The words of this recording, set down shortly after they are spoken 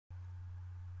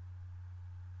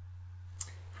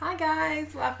Hi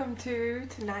guys, welcome to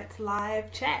tonight's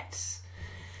live chat.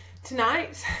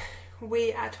 Tonight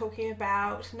we are talking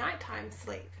about nighttime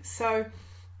sleep. So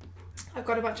I've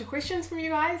got a bunch of questions from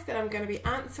you guys that I'm going to be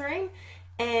answering,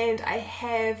 and I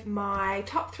have my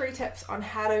top 3 tips on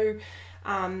how to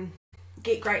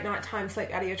get great nighttime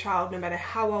sleep out of your child no matter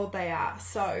how old they are.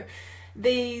 So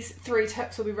these 3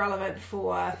 tips will be relevant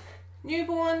for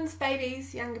newborns,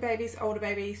 babies, younger babies, older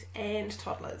babies, and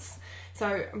toddlers.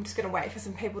 So I'm just going to wait for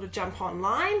some people to jump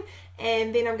online,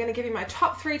 and then I'm going to give you my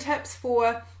top 3 tips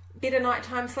for better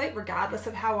nighttime sleep regardless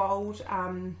of how old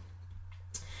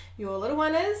your little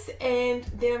one is, and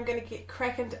then I'm going to get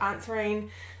cracking to answering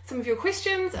some of your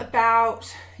questions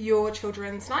about your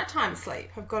children's nighttime sleep.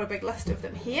 I've got a big list of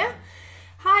them here.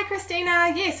 Hi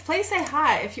Christina, yes, please say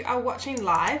hi if you are watching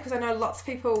live, because I know lots of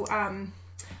people,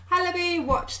 hi Libby,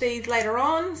 watch these later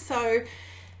on. So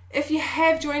if you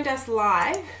have joined us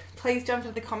live, please jump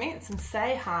into the comments and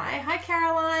say hi. Hi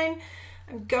Caroline,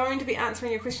 I'm going to be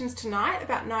answering your questions tonight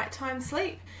about nighttime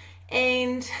sleep,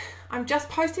 and I'm just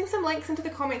posting some links into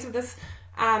the comments of this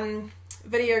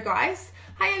video, guys.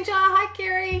 Hi Angela, hi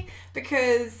Kerry,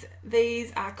 because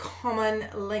these are common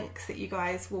links that you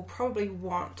guys will probably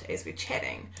want as we're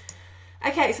chatting.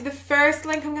 Okay, so the first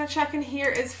link I'm going to chuck in here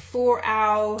is for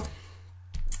our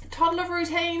toddler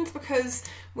routines, because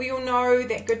we all know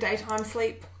that good daytime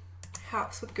sleep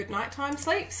helps with good nighttime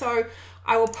sleep. So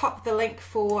I will pop the link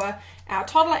for our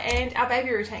toddler and our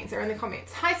baby routines. They're in the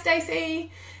comments. Hi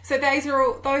Stacey. So those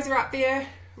are up there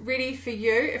ready for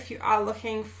you if you are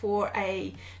looking for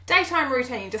a daytime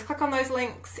routine. Just click on those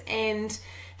links and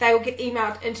they will get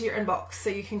emailed into your inbox, so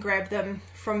you can grab them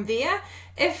from there.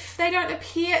 If they don't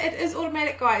appear, it is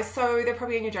automatic, guys, so they're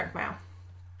probably in your junk mail.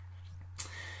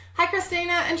 Hi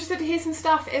Christina, interested to hear some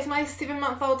stuff as my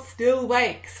 7-month-old still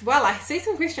wakes. Well, I see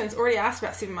some questions already asked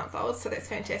about 7-month-olds, so that's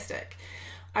fantastic.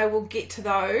 I will get to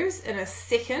those in a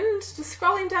second. Just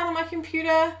scrolling down on my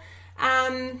computer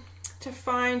to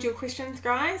find your questions,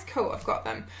 guys. Cool, I've got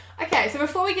them. Okay, so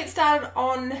before we get started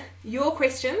on your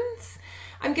questions,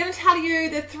 I'm going to tell you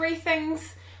the 3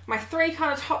 things, my 3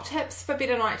 kind of top tips for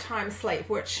better nighttime sleep,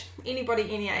 which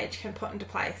anybody any age can put into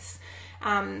place.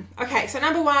 Okay, so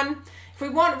number 1, if we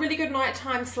want really good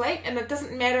nighttime sleep, and it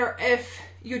doesn't matter if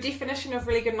your definition of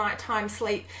really good nighttime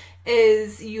sleep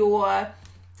is your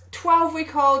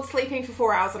 12-week-old sleeping for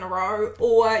 4 hours in a row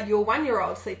or your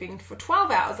 1-year-old sleeping for 12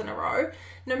 hours in a row,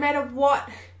 no matter what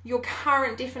your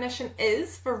current definition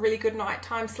is for really good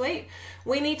nighttime sleep,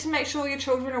 we need to make sure your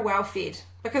children are well fed,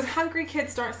 because hungry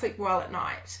kids don't sleep well at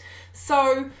night.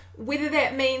 So whether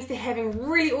that means they're having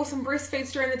really awesome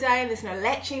breastfeeds during the day and there's no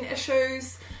latching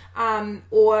issues,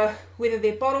 or whether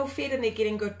they're bottle fed and they're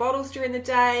getting good bottles during the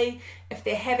day, if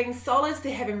they're having solids,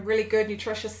 they're having really good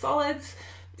nutritious solids,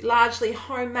 largely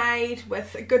homemade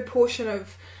with a good portion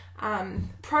of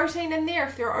protein in there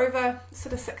if they're over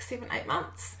sort of 6, 7, 8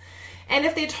 months. And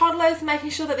if they're toddlers, making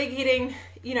sure that they're getting,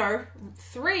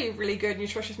 3 really good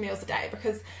nutritious meals a day,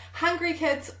 because hungry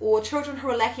kids or children who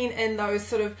are lacking in those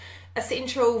sort of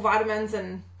essential vitamins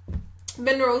and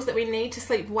minerals that we need to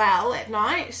sleep well at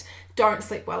night don't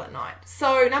sleep well at night.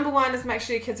 So number 1 is make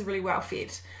sure your kids are really well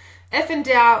fed. If in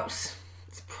doubt,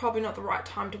 it's probably not the right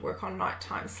time to work on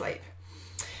nighttime sleep.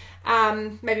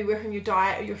 Maybe work on your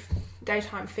diet or your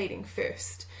daytime feeding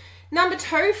first. Number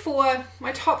 2, for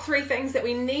my top 3 things that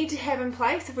we need to have in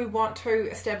place if we want to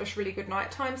establish really good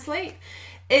nighttime sleep,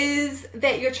 is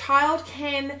that your child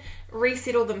can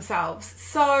resettle themselves.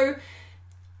 So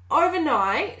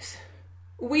overnight,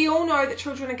 we all know that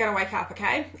children are going to wake up,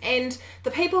 okay? And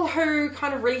the people who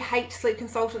kind of really hate sleep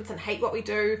consultants and hate what we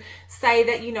do say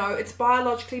that, it's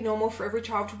biologically normal for every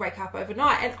child to wake up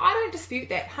overnight. And I don't dispute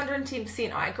that,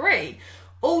 110%, I agree.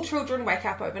 All children wake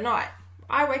up overnight.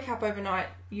 I wake up overnight,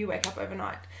 you wake up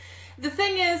overnight. The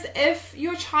thing is, if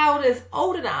your child is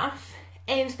old enough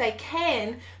and they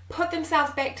can put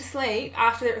themselves back to sleep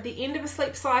after the end of a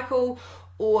sleep cycle,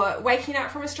 or waking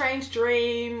up from a strange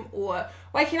dream, or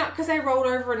waking up because they rolled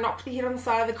over and knocked their head on the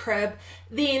side of the crib,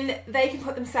 then they can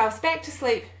put themselves back to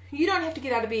sleep. You don't have to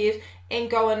get out of bed and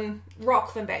go and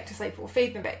rock them back to sleep or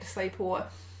feed them back to sleep or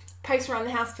pace around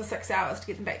the house for 6 hours to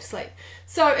get them back to sleep.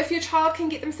 So if your child can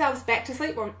get themselves back to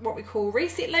sleep, what we call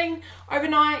resettling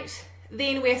overnight,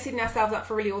 then we're setting ourselves up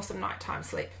for really awesome nighttime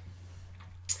sleep.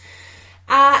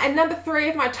 And number 3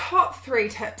 of my top 3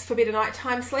 tips for better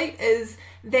nighttime sleep is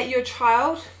that your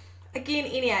child, again,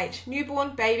 any age,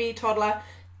 newborn, baby, toddler,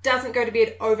 doesn't go to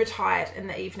bed overtired in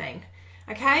the evening.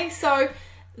 Okay, so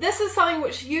this is something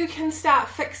which you can start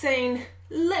fixing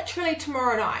literally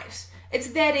tomorrow night. It's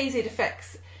that easy to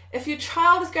fix. If your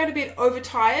child is going to bed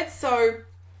overtired, so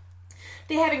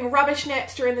they're having rubbish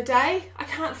naps during the day. I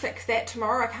can't fix that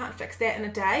tomorrow. I can't fix that in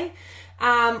a day.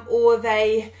 Or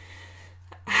they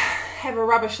have a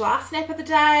rubbish last nap of the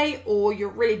day, or you're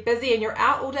really busy and you're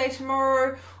out all day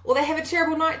tomorrow, or they have a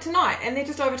terrible night tonight and they're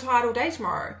just overtired all day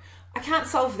tomorrow. I can't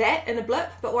solve that in a blip,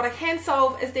 but what I can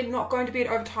solve is them not going to bed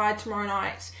overtired tomorrow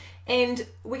night. And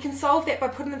we can solve that by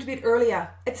putting them to bed earlier.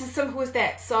 It's as simple as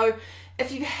that. So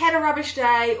if you've had a rubbish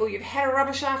day or you've had a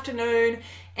rubbish afternoon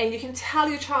and you can tell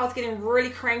your child's getting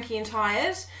really cranky and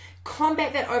tired,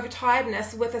 combat that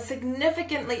overtiredness with a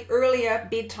significantly earlier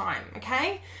bedtime,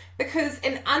 okay? Because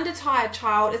an undertired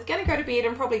child is going to go to bed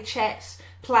and probably chat,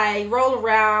 play, roll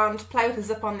around, play with a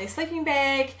zip on their sleeping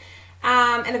bag,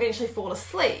 and eventually fall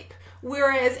asleep.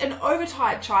 Whereas an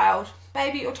overtired child,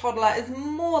 baby or toddler, is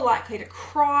more likely to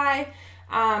cry,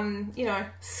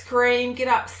 scream, get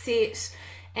upset,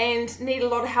 and need a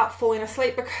lot of help falling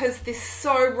asleep because they're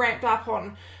so ramped up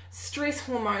on stress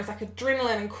hormones like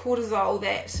adrenaline and cortisol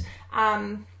that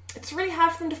it's really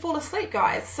hard for them to fall asleep,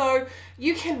 guys. So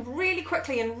you can really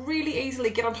quickly and really easily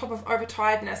get on top of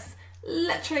overtiredness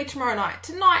literally tomorrow night.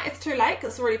 Tonight it's too late,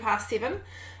 it's already past 7.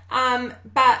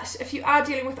 But if you are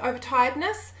dealing with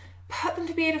overtiredness, put them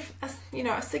to bed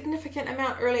a significant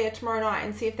amount earlier tomorrow night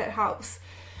and see if that helps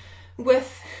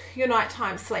with your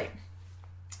nighttime sleep.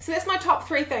 So that's my top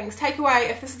 3 things. Take away,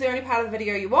 if this is the only part of the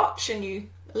video you watch and you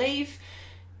leave,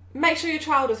 make sure your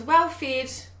child is well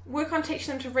fed, work on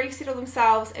teaching them to resettle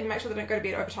themselves, and make sure they don't go to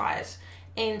bed overtired.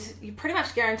 And you're pretty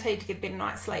much guaranteed to get a better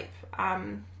night's sleep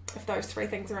if those 3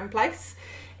 things are in place.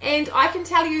 And I can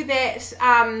tell you that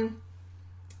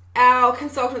our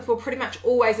consultants will pretty much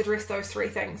always address those 3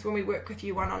 things when we work with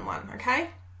you one-on-one, okay?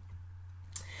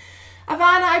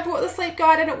 Ivana, I bought the sleep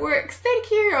guide and it works.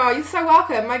 Thank you. Oh, you're so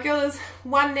welcome. My girl is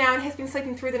 1 now and has been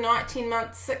sleeping through the night, 10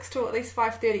 months, 6 till at least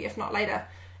 5:30, if not later.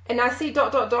 And I see ... in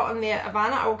there,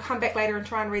 Ivana. I will come back later and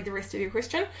try and read the rest of your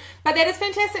question. But that is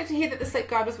fantastic to hear that the sleep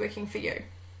guide was working for you.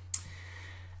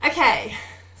 Okay,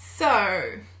 so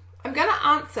I'm going to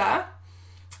answer...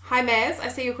 Hi, Maz. I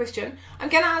see your question. I'm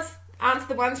going to answer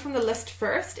the ones from the list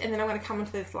first, and then I'm going to come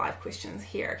into these live questions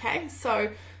here, okay? So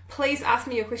please ask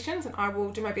me your questions, and I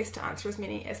will do my best to answer as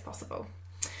many as possible.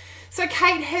 So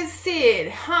Kate has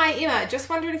said, hi, Emma. Just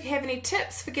wondering if you have any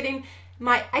tips for getting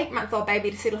my 8-month-old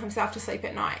baby to settle himself to sleep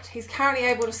at night. He's currently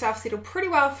able to self-settle pretty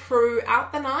well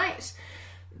throughout the night,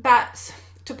 but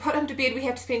to put him to bed, we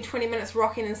have to spend 20 minutes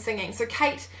rocking and singing. So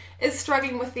Kate is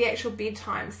struggling with the actual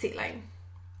bedtime settling.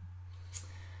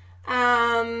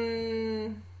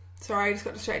 Sorry, I just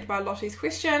got distracted by Lottie's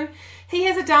question. He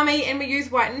has a dummy and we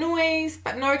use white noise,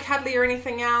 but no cuddly or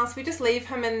anything else. We just leave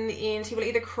him in the end. He will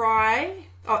either cry,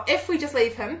 or if we just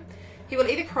leave him, he will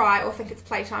either cry or think it's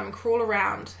playtime and crawl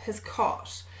around his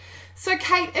cot. So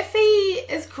Kate, if he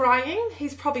is crying,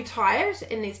 he's probably tired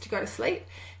and needs to go to sleep.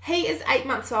 He is 8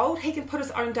 months old. He can put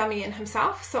his own dummy in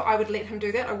himself, so I would let him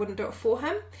do that. I wouldn't do it for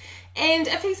him. And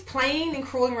if he's playing and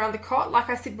crawling around the cot, like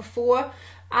I said before,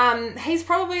 he's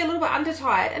probably a little bit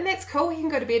undertired, and that's cool. He can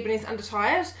go to bed when he's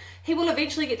undertired. He will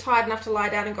eventually get tired enough to lie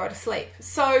down and go to sleep.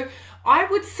 So I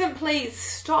would simply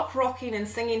stop rocking and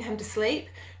singing him to sleep,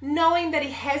 knowing that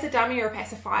he has a dummy or a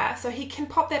pacifier, so he can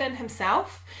pop that in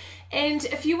himself. And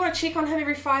if you want to check on him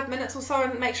every 5 minutes or so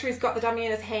and make sure he's got the dummy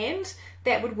in his hand,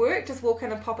 that would work. Just walk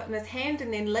in and pop it in his hand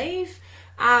and then leave.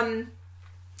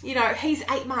 He's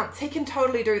 8 months. He can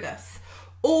totally do this.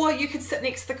 Or you could sit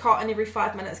next to the cot and every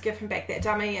 5 minutes give him back that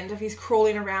dummy, and if he's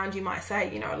crawling around, you might say,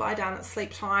 lie down, it's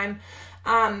sleep time.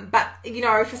 But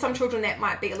for some children that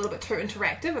might be a little bit too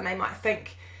interactive, and they might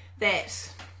think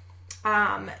that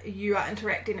you are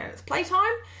interacting and it's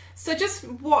playtime. So just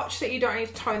watch that you don't need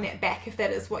to tone that back if that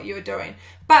is what you're doing.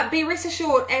 But be rest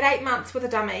assured, at 8 months with a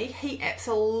dummy, he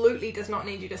absolutely does not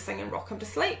need you to sing and rock him to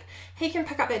sleep. He can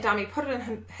pick up that dummy, put it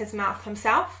in his mouth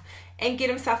himself, and get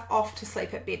himself off to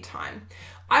sleep at bedtime.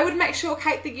 I would make sure,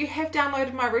 Kate, that you have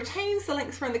downloaded my routines. The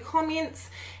links are in the comments.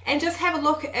 And just have a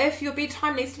look if your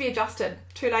bedtime needs to be adjusted,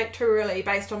 too late, too early,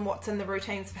 based on what's in the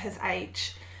routines for his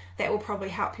age. That will probably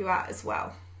help you out as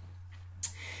well.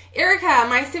 Erica,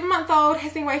 my 7-month-old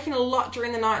has been waking a lot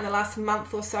during the night in the last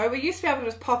month or so. We used to be able to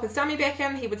just pop his dummy back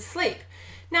in, he would sleep.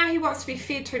 Now he wants to be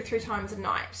fed 2 to 3 times a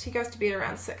night. He goes to bed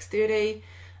around 6:30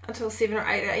 until 7 or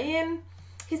 8 a.m.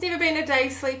 He's never been a day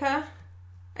sleeper.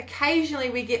 Occasionally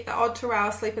we get the odd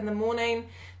 2-hour sleep in the morning,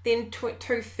 then 2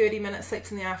 30-minute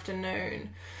sleeps in the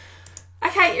afternoon.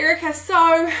 Okay, Erica,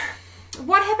 so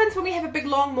what happens when we have a big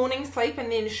long morning sleep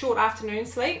and then short afternoon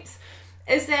sleeps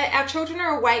is that our children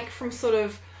are awake from sort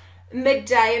of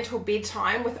midday until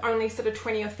bedtime with only sort of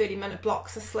 20 or 30 minute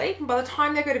blocks of sleep. And by the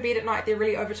time they go to bed at night, they're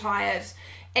really overtired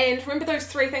And remember those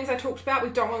 3 things I talked about? We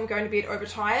don't want them going to bed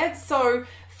overtired. So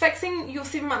fixing your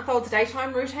 7-month-old's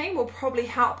daytime routine will probably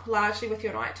help largely with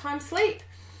your nighttime sleep.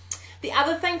 The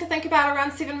other thing to think about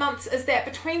around 7 months is that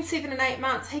between 7 and 8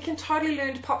 months, he can totally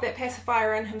learn to pop that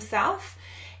pacifier in himself.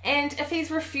 And if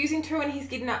he's refusing to and he's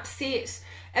getting upset,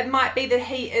 it might be that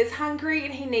he is hungry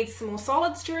and he needs some more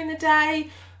solids during the day,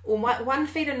 or one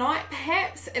feed a night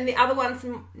perhaps, and the other ones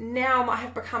now might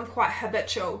have become quite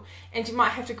habitual, and you might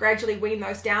have to gradually wean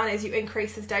those down as you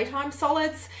increase his daytime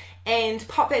solids, and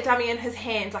pop that dummy in his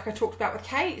hand like I talked about with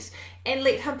Kate, and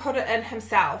let him put it in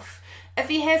himself. If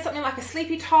he has something like a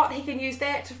sleepy tot, he can use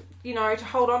that to, to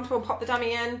hold on to and pop the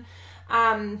dummy in.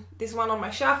 There's one on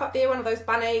my shelf up there, one of those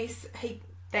bunnies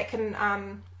that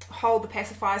can hold the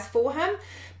pacifiers for him.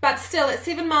 But still, at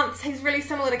 7 months, he's really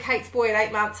similar to Kate's boy at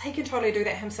 8 months. He can totally do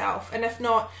that himself. And if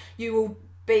not, you will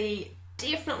be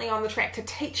definitely on the track to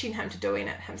teaching him to doing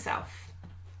it himself.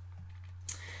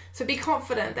 So be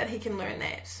confident that he can learn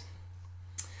that.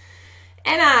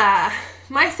 Anna,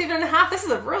 my 7.5, this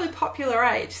is a really popular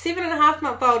age.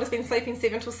 7.5-month-old has been sleeping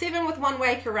 7 till 7 with one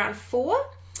wake around 4.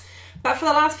 But for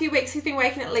the last few weeks, he's been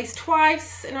waking at least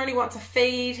twice and only wants a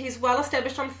feed. He's well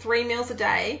established on 3 meals a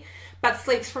day, but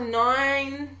sleeps from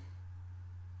 9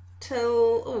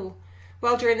 till,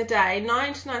 during the day,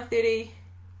 9 to 9:30,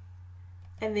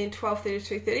 and then 12:30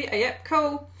 to 2:30. Oh, yep,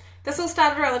 cool. This all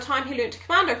started around the time he learnt to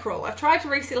commando crawl. I've tried to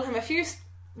resettle him a few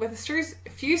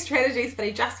strategies, but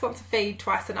he just wants a feed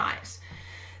twice a night.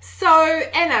 So,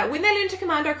 Anna, when they learn to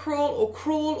commando crawl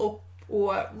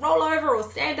or roll over or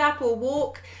stand up or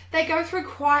walk, they go through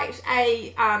quite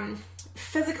a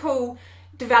physical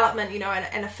development,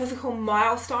 and a physical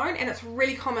milestone, and it's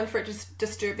really common for it to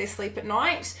disturb their sleep at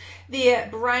night. Their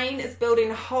brain is building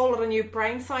a whole lot of new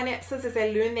brain synapses as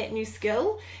they learn that new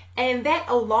skill, and that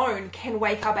alone can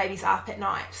wake our babies up at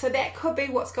night. So that could be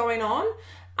what's going on,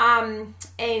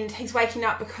 and he's waking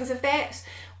up because of that.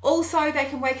 Also, they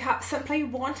can wake up simply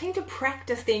wanting to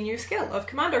practice their new skill of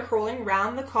commando crawling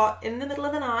round the cot in the middle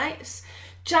of the night,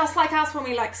 just like us when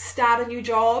we start a new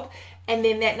job, and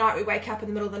then that night we wake up in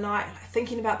the middle of the night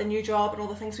thinking about the new job and all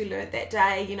the things we learned that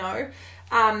day,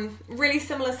 really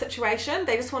similar situation.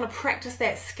 They just want to practice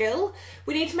that skill.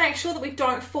 We need to make sure that we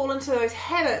don't fall into those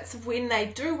habits of when they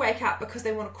do wake up because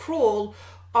they want to crawl,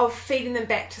 of feeding them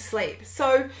back to sleep.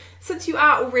 So since you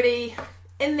are already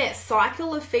in that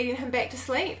cycle of feeding him back to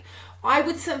sleep, I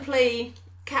would simply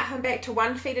cut him back to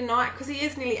 1 feed a night, because he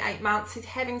is nearly 8 months, he's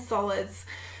having solids,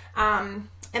 and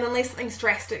unless something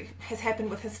drastic has happened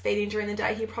with his feeding during the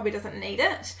day, he probably doesn't need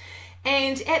it.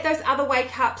 And at those other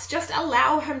wake ups, just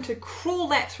allow him to crawl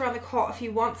laps around the cot if he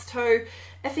wants to.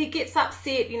 If he gets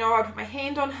upset, I'll put my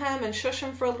hand on him and shush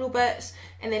him for a little bit,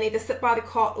 and then either sit by the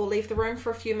cot or leave the room for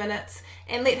a few minutes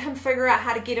and let him figure out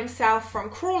how to get himself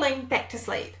from crawling back to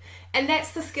sleep. And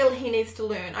that's the skill he needs to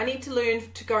learn. I need to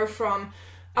learn to go from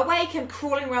awake and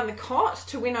crawling around the cot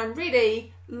to, when I'm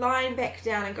ready, lying back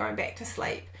down and going back to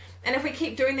sleep. And if we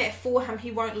keep doing that for him,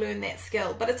 he won't learn that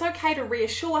skill. But it's okay to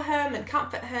reassure him and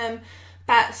comfort him,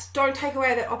 but don't take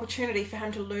away that opportunity for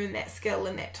him to learn that skill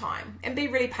in that time. And be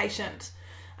really patient,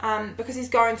 because he's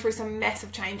going through some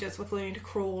massive changes with learning to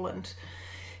crawl and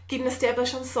getting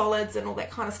established on solids and all that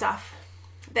kind of stuff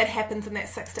that happens in that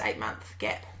 6 to 8 month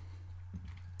gap.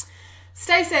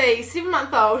 Stacey,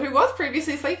 7-month-old, who was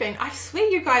previously sleeping. I swear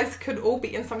you guys could all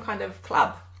be in some kind of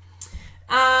club.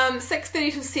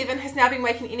 6:30 till 7, has now been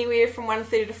waking anywhere from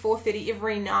 1:30 to 4:30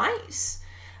 every night.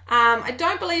 I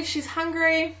don't believe she's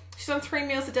hungry. She's on 3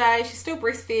 meals a day. She's still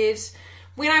breastfed.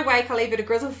 When I wake, I leave her to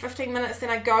grizzle for 15 minutes, then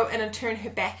I go in and turn her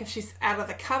back if she's out of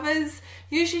the covers.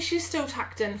 Usually she's still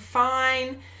tucked in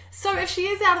fine. So if she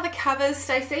is out of the covers,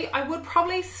 Stacey, I would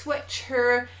probably switch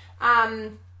her,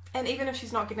 and even if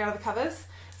she's not getting out of the covers,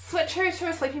 switch her to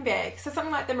a sleeping bag. So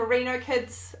something like the Merino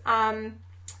Kids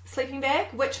sleeping bag,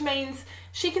 which means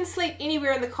she can sleep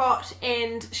anywhere in the cot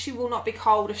and she will not be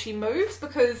cold if she moves,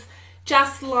 because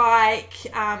just like,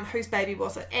 whose baby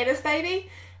was it? Anna's baby.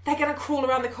 They're going to crawl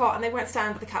around the cot and they won't stay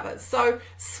under the covers. So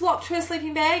swap to a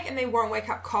sleeping bag and they won't wake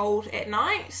up cold at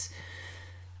night.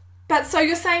 But so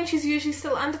you're saying she's usually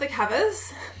still under the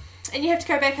covers, and you have to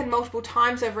go back in multiple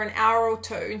times over an hour or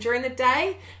two. And during the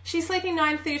day, she's sleeping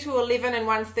 9:30 to 11 and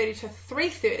 1:30 to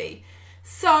 3:30.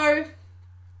 So,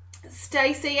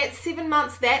 Stacey, at 7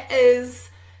 months, that is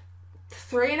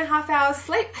 3.5 hours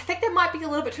sleep. I think that might be a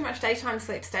little bit too much daytime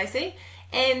sleep, Stacey.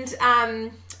 And,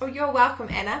 oh, you're welcome,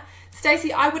 Anna.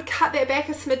 Stacey, I would cut that back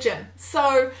a smidgen.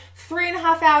 So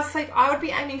 3.5 hours sleep, I would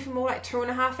be aiming for more like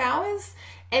 2.5 hours.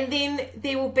 And then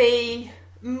there will be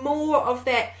more of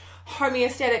that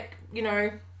homeostatic,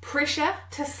 pressure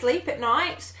to sleep at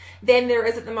night than there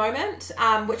is at the moment,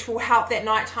 which will help that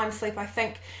nighttime sleep, I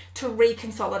think, to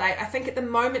reconsolidate. I think at the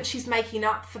moment she's making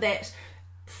up for that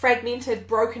fragmented,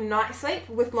 broken night sleep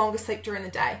with longer sleep during the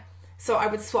day. So I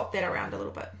would swap that around a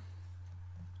little bit.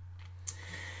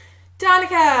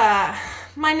 Danica,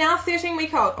 my now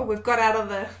 13-week-old, we've got out of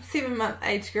the 7-month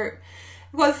age group,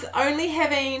 was only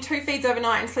having 2 feeds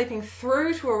overnight and sleeping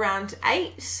through to around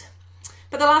 8.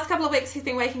 But the last couple of weeks he's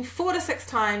been waking 4 to 6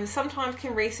 times, sometimes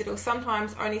can resettle,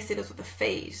 sometimes only settles with a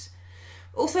feed.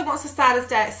 Also wants to start his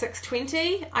day at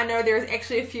 6:20. I know there is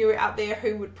actually a few out there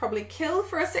who would probably kill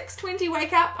for a 6:20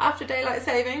 wake up after daylight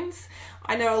savings.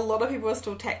 I know a lot of people are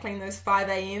still tackling those 5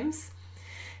 a.m s.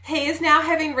 He is now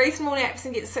having reasonable naps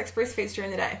and gets 6 breastfeeds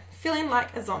during the day, feeling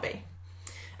like a zombie.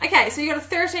 Okay, so you've got a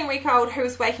 13-week-old who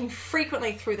is waking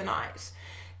frequently through the night.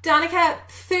 Danica,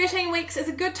 13 weeks is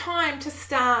a good time to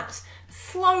start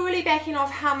slowly backing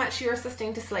off how much you're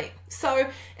assisting to sleep. So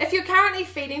if you're currently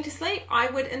feeding to sleep, I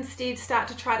would instead start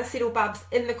to try to settle bubs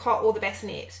in the cot or the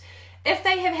bassinet. If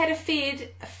they have had a feed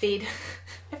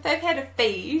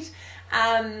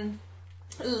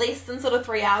less than sort of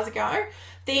 3 hours ago,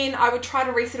 then I would try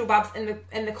to resettle bubs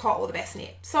in the cot or the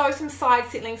bassinet. So some side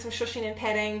settling, some shushing and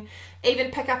patting,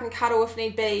 even pick up and cuddle if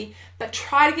need be, but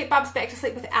try to get bubs back to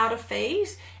sleep without a feed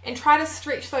and try to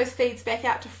stretch those feeds back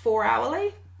out to 4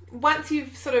 hourly. Once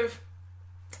you've sort of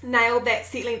nailed that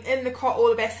settling in the cot or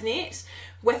the bassinet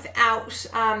without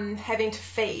having to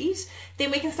feed, then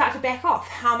we can start to back off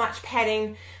how much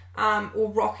padding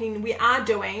or rocking we are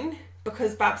doing.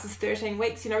 Because Bubs is 13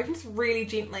 weeks, we can just really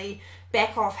gently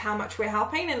back off how much we're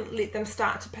helping and let them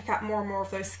start to pick up more and more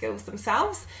of those skills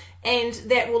themselves, and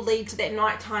that will lead to that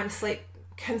nighttime sleep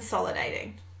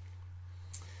consolidating.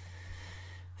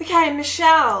 Okay,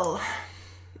 Michelle,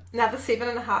 another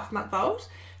 7.5-month-old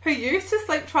who used to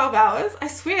sleep 12 hours. I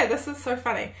swear, this is so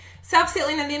funny.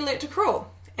 Self-settling and then learnt to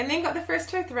crawl, and then got the first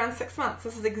tooth around 6 months.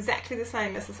 This is exactly the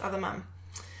same as this other mum.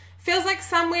 Feels like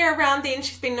somewhere around then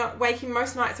she's been waking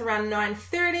most nights around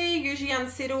 9:30, usually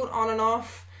unsettled on and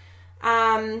off,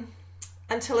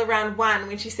 until around 1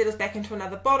 when she settles back into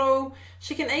another bottle.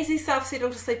 She can easily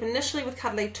self-settle to sleep initially with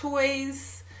cuddly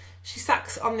toys. She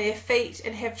sucks on their feet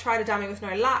and have tried a dummy with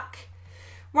no luck.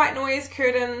 White noise,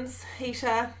 curtains,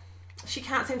 heater. She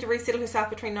can't seem to resettle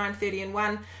herself between 9:30 and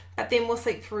 1, but then will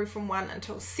sleep through from 1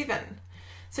 until 7.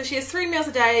 So she has 3 meals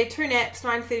a day, 2 naps,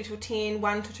 9:30 till 10,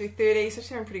 1 to 2:30, so she's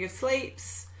having pretty good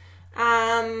sleeps.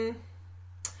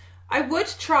 I would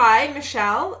try,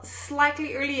 Michelle,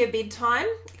 slightly earlier bedtime,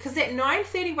 because that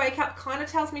 9:30 wake up kind of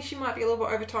tells me she might be a little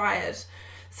bit overtired.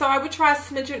 So I would try a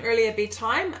smidgen earlier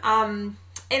bedtime, and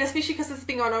especially because this has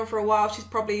been going on for a while, she's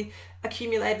probably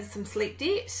accumulated some sleep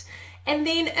debt. And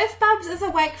then if Bubs is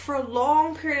awake for a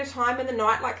long period of time in the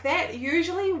night like that,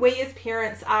 usually we as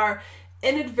parents are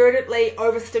inadvertently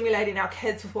overstimulating our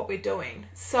kids with what we're doing.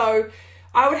 So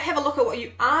I would have a look at what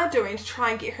you are doing to try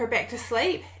and get her back to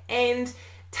sleep and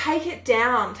take it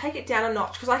down a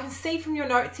notch, because I can see from your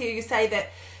notes here you say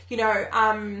that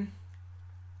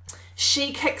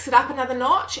she kicks it up another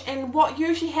notch, and what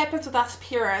usually happens with us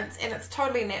parents, and it's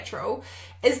totally natural,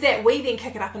 is that we then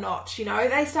kick it up a notch.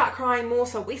 They start crying more,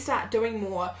 so we start doing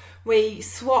more. We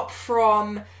swap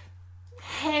from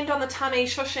hand on the tummy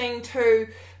shushing to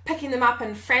picking them up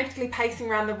and frantically pacing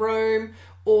around the room,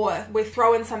 or we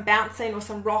throw in some bouncing or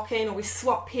some rocking, or we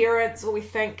swap parents, or we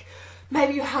think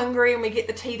maybe you're hungry and we get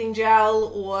the teething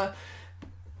gel, or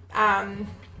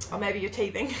maybe you're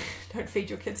teething. Don't feed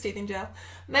your kids teething gel.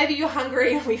 Maybe you're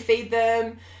hungry and we feed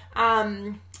them,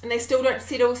 and they still don't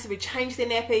settle, so we change their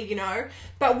nappy,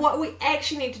 But what we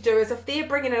actually need to do is, if they're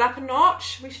bringing it up a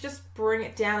notch, we should just bring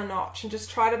it down a notch and just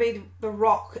try to be the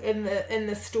rock in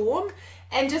the storm,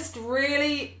 and just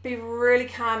really be really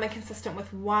calm and consistent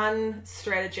with one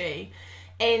strategy.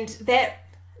 And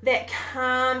that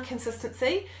calm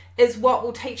consistency is what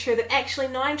will teach her that actually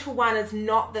 9 to 1 is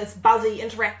not this buzzy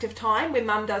interactive time where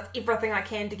mum does everything I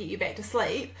can to get you back to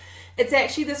sleep. It's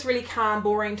actually this really calm,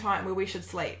 boring time where we should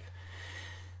sleep.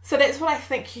 So that's what I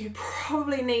think you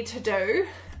probably need to do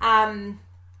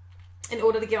in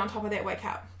order to get on top of that wake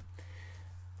up.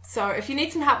 So if you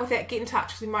need some help with that, get in touch,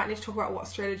 because we might need to talk about what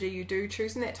strategy you do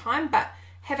choose in that time, but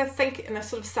have a think and a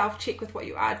sort of self-check with what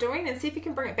you are doing and see if you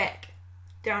can bring it back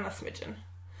down a smidgen.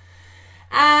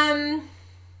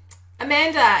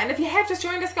 Amanda, and if you have just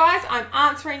joined us, guys, I'm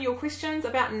answering your questions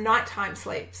about nighttime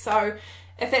sleep. So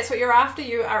if that's what you're after,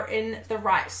 you are in the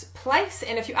right place.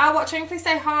 And if you are watching, please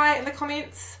say hi in the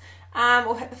comments,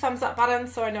 or hit the thumbs up button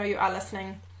so I know you are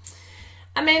listening.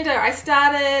 Amanda, I've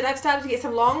started to get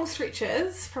some long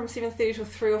stretches from 7:30 to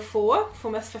 3 or 4 for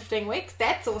almost 15 weeks.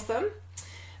 That's awesome.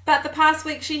 But the past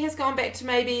week she has gone back to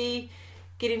maybe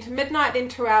getting to midnight, then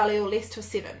too early or less till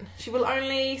 7. She will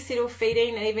only settle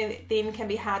feeding, and even then can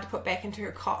be hard to put back into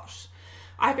her cot.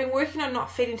 I've been working on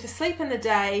not feeding to sleep in the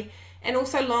day and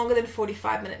also longer than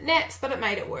 45-minute naps, but it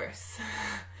made it worse.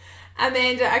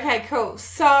 Amanda, okay, cool.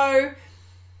 So I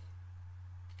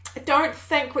don't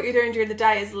think what you're doing during the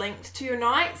day is linked to your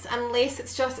nights, unless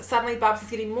it's just that suddenly Bubs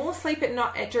is getting more sleep at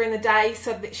night during the day,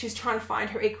 so that she's trying to find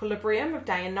her equilibrium of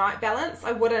day and night balance.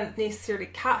 I wouldn't necessarily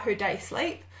cut her day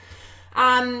sleep.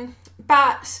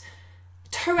 But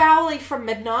too early from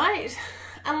midnight,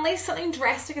 unless something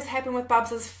drastic has happened with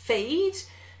Bubs'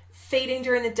 feeding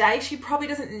during the day, she probably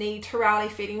doesn't need too early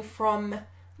feeding from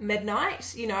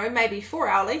midnight, you know, maybe 4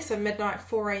 early, so midnight,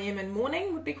 4 a.m. and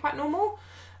morning would be quite normal.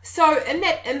 So in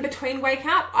that in-between wake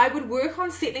up, I would work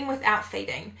on settling without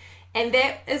feeding. And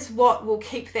that is what will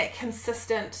keep that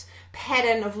consistent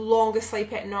pattern of longer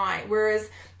sleep at night. Whereas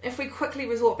if we quickly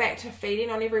resort back to feeding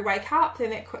on every wake up,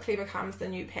 then that quickly becomes the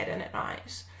new pattern at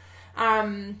night.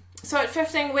 So at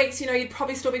 15 weeks, you know, you'd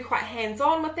probably still be quite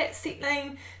hands-on with that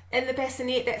settling in the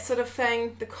bassinet, that sort of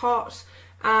thing, the cot,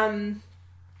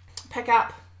 pick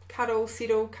up, cuddle,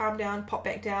 settle, calm down, pop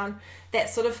back down, that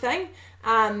sort of thing.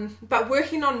 But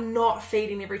working on not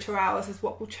feeding every 2 hours is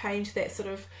what will change that sort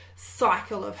of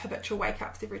cycle of habitual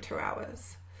wake-ups every 2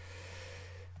 hours.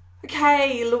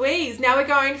 Okay, Louise, now we're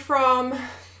going from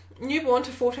newborn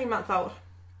to 14-month-old.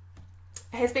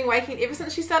 Has been waking ever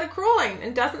since she started crawling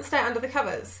and doesn't stay under the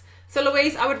covers. So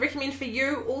Louise, I would recommend for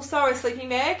you also a sleeping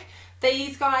bag.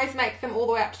 These guys make them all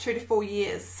the way up to 2 to 4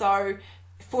 years. So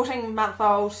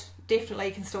 14-month-old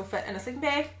definitely can still fit in a sleeping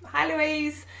bag. Hi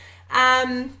Louise.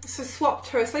 So swap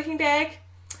to a sleeping bag.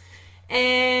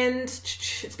 And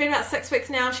it's been about 6 weeks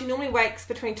now. She normally wakes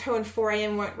between 2 and 4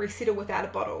 a.m. won't resettle without a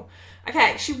bottle.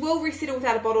 Okay, she will resettle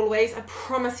without a bottle, Louise. I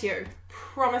promise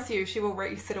you she will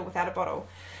resettle without a bottle.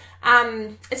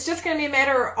 It's just going to be a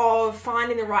matter of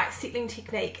finding the right settling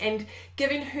technique and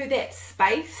giving her that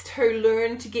space to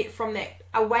learn to get from that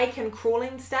awake and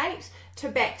crawling state to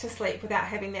back to sleep without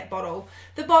having that bottle.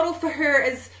 The bottle for her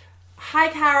is, hi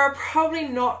Cara, probably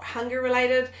not hunger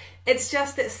related. It's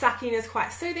just that sucking is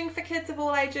quite soothing for kids of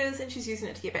all ages and she's using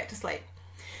it to get back to sleep.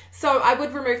 So I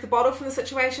would remove the bottle from the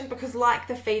situation, because like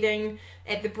the feeding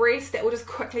at the breast, that will just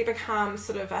quickly become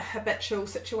sort of a habitual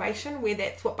situation where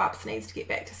that's what Bubs needs to get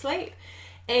back to sleep.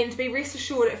 And be rest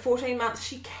assured, at 14 months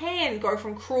she can go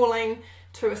from crawling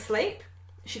to asleep.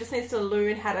 She just needs to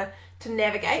learn how to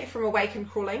navigate from awake and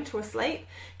crawling to asleep.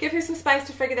 Give her some space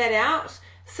to figure that out.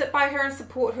 Sit by her and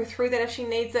support her through that if she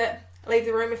needs it. Leave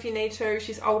the room if you need to.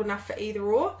 She's old enough for either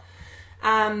or.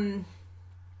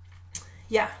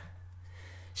 Yeah.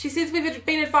 She says we've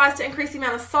been advised to increase the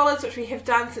amount of solids, which we have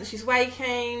done since she's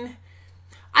waking.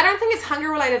 I don't think it's hunger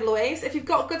related, Louise. If you've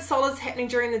got good solids happening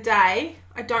during the day,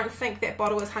 I don't think that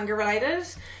bottle is hunger related.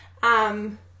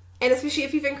 And especially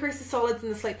if you've increased the solids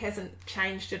and the sleep hasn't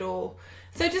changed at all.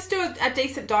 So just do a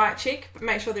decent diet check, but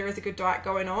make sure there is a good diet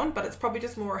going on, but it's probably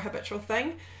just more a habitual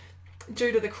thing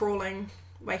due to the crawling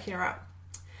waking her up.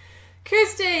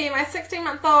 Kirsty, my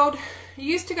 16-month-old,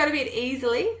 used to go to bed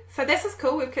easily, so this is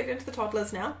cool. We've kicked into the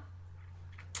toddlers now.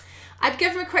 I'd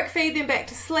give him a quick feed, then back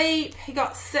to sleep. He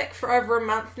got sick for over a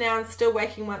month now and still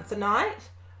waking once a night.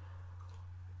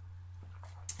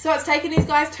 So it's taken these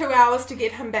guys 2 hours to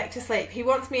get him back to sleep. He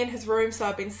wants me in his room, so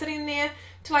I've been sitting there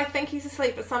till I think he's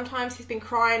asleep, but sometimes he's been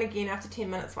crying again after 10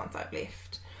 minutes once I've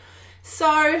left.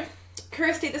 So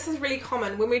Kirsty, this is really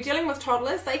common. When we're dealing with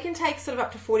toddlers, they can take sort of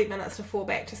up to 40 minutes to fall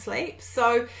back to sleep.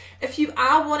 So if you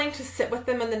are wanting to sit with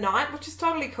them in the night, which is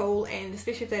totally cool, and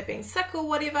especially if they've been sick or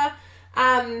whatever,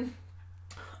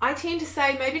 I tend to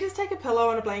say maybe just take a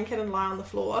pillow and a blanket and lie on the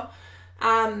floor,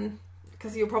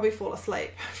 because you'll probably fall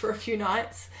asleep for a few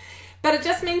nights. But it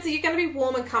just means that you're going to be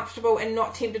warm and comfortable and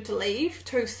not tempted to leave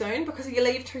too soon, because if you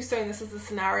leave too soon, this is the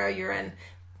scenario you're in.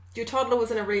 Your toddler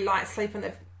was in a really light sleep and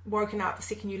they've woken up the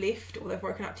second you left, or they've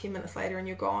woken up 10 minutes later and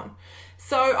you're gone.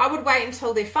 So I would wait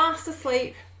until they're fast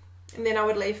asleep and then I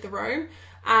would leave the room.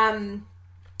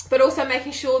 But also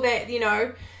making sure that, you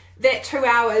know, that 2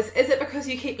 hours, is it because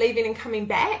you keep leaving and coming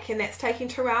back and that's taking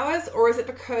 2 hours, or is it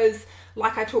because,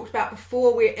 like I talked about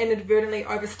before, we're inadvertently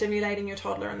overstimulating your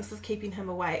toddler and this is keeping him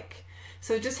awake?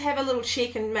 So just have a little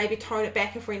check and maybe tone it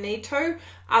back if we need to.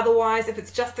 Otherwise, if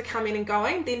it's just the coming and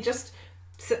going, then just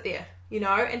sit there, you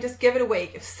know, and just give it a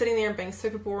week. If sitting there and being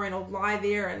super boring, or lie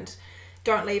there and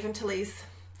don't leave until he's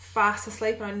fast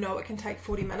asleep. And I know it can take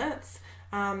 40 minutes,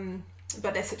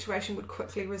 but that situation would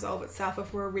quickly resolve itself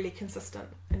if we're really consistent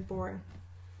and boring.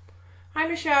 Hi,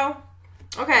 Michelle.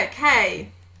 Okay,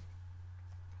 Kay.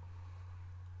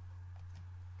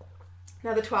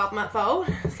 Another 12-month-old.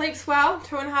 Sleeps well,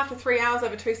 2.5 to 3 hours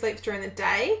over 2 sleeps during the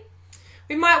day.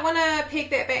 We might want to peg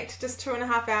that back to just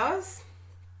 2.5 hours.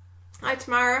 Hi,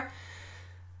 Tamara.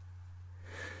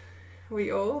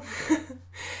 We all.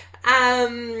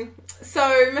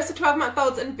 So Mr.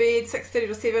 12-month-old's in bed 6:30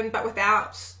 to 7, but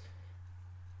without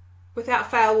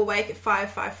fail will wake at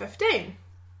 5:15.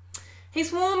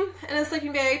 He's warm in his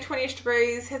sleeping bag, 20ish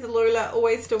degrees, has a Lula,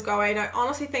 always still going. I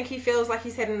honestly think he feels like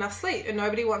he's had enough sleep and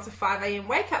nobody wants a 5 a.m.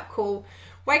 wake up call.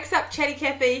 Wakes up chatty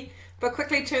Cathy, but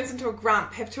quickly turns into a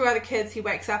grump. Have 2 other kids, he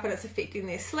wakes up and it's affecting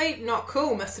their sleep. Not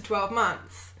cool, Mr. 12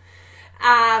 months.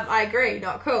 I agree,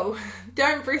 not cool.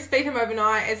 Don't breastfeed him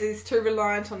overnight as he's too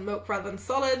reliant on milk rather than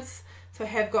solids. So I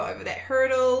have got over that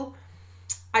hurdle.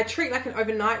 I treat like an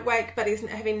overnight wake, but he's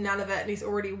having none of it and he's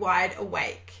already wide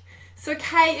awake. So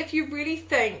Kay, if you really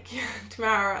think,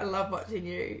 Tamara, I love watching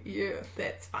you,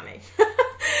 that's funny.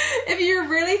 If you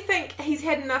really think he's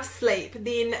had enough sleep,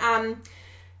 then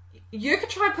you could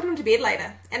try and put him to bed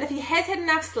later. And if he has had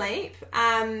enough sleep,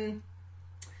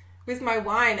 where's my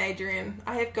wine, Adrian?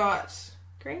 I have got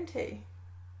green tea.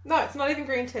 No, it's not even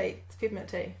green tea. It's peppermint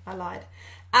tea. I lied.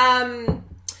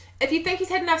 If you think he's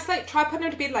had enough sleep, try putting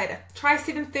him to bed later. Try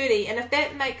 7:30. And if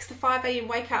that makes the 5 a.m.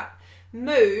 wake up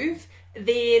move,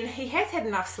 then he has had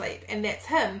enough sleep and that's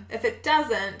him. If it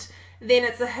doesn't, then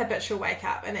it's a habitual wake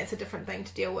up and that's a different thing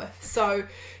to deal with. So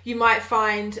you might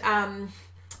find, I'm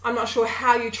not sure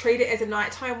how you treat it as a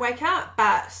nighttime wake up,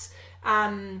 but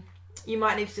you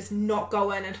might need to just not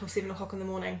go in until 7 o'clock in the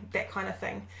morning, that kind of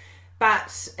thing.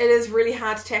 But it is really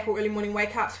hard to tackle early morning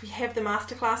wake ups. We have the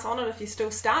masterclass on it if you're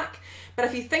still stuck. But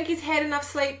if you think he's had enough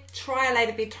sleep, try a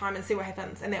later bedtime and see what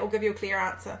happens, and that will give you a clear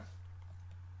answer.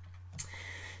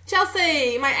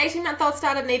 Chelsea, my 18-month-old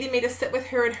started needing me to sit with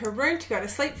her in her room to go to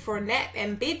sleep for a nap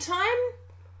and bedtime.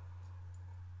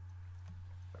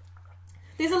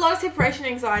 There's a lot of separation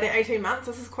anxiety at 18 months.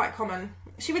 This is quite common.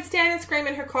 She would stand and scream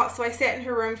in her cot, so I sat in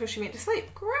her room till she went to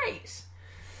sleep. Great.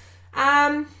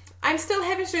 I'm still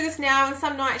having to do this now, and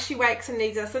some nights she wakes and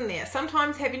needs us in there.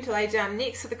 Sometimes having to lay down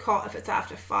next to the cot if it's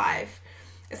after 5.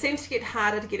 It seems to get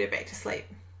harder to get her back to sleep.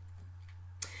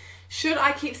 Should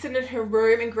I keep sitting in her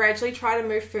room and gradually try to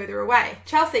move further away?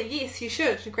 Chelsea, yes, you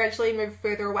should gradually move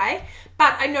further away.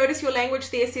 But I notice your language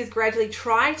there says gradually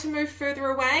try to move further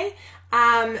away.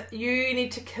 You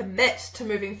need to commit to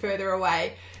moving further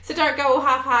away. So don't go all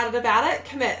half-hearted about it.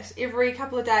 Commit. Every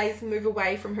couple of days, move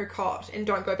away from her cot and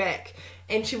don't go back.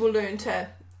 And she will learn to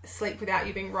sleep without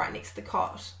you being right next to the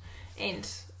cot. And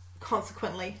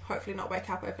consequently, hopefully not wake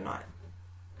up overnight.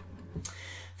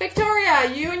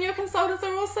 Victoria, you and your consultants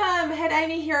are awesome. Had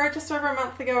Amy here just over a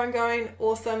month ago and going,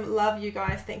 awesome. Love you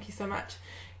guys. Thank you so much.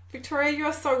 Victoria, you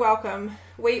are so welcome.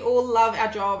 We all love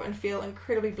our job and feel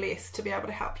incredibly blessed to be able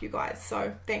to help you guys.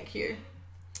 So thank you.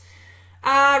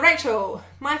 Rachel,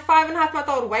 my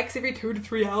 5.5-month-old wakes every 2 to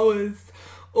 3 hours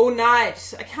all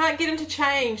night. I can't get him to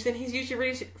change. Then he's usually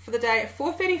ready for the day at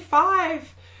 4:35.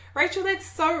 Rachel, that's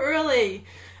so early.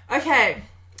 Okay.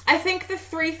 I think the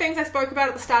 3 things I spoke about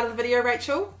at the start of the video,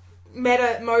 Rachel,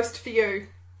 matter most for you.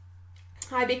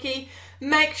 Hi, Becky.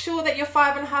 Make sure that your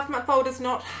 5.5-month-old is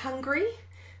not hungry.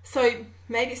 So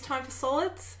maybe it's time for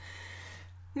solids.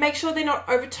 Make sure they're not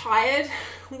overtired,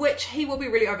 which he will be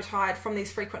really overtired from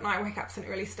these frequent night wake-ups and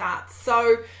early starts.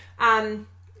 So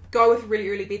go with really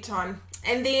early bedtime.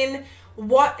 And then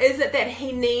what is it that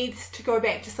he needs to go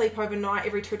back to sleep overnight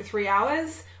every 2 to 3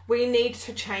 hours? We need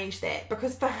to change that,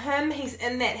 because for him, he's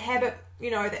in that habit,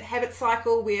 that habit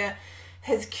cycle where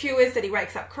his cue is that he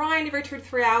wakes up crying every 2 to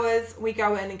 3 hours. We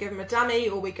go in and give him a dummy,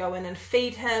 or we go in and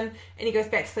feed him, and he goes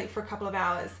back to sleep for a couple of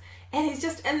hours. And he's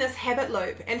just in this habit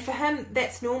loop. And for him,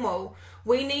 that's normal.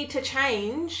 We need to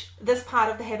change this part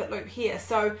of the habit loop here.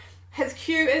 So his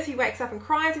cue is he wakes up and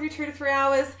cries every 2 to 3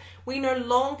 hours. We no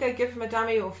longer give him a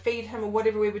dummy or feed him or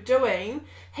whatever we were doing.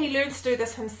 He learns to do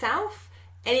this himself.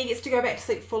 And he gets to go back to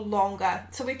sleep for longer.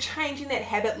 So we're changing that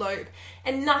habit loop.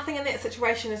 And nothing in that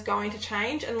situation is going to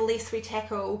change unless we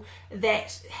tackle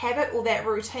that habit or that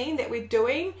routine that we're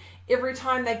doing every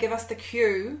time they give us the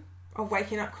cue of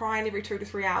waking up crying every 2 to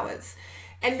 3 hours.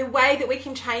 And the way that we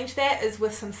can change that is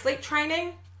with some sleep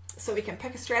training. So we can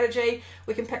pick a strategy.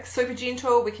 We can pick super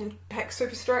gentle. We can pick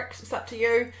super strict. It's up to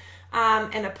you.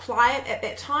 And apply it at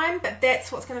that time. But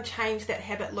that's what's going to change that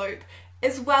habit loop,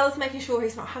 as well as making sure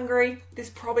he's not hungry. There's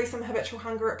probably some habitual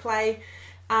hunger at play,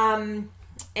 and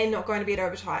not going to bed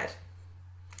overtired.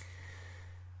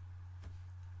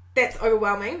 That's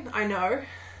overwhelming, I know.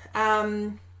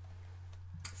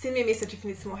 Send me a message if you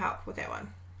need some more help with that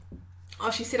one. Oh,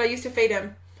 she said, I used to feed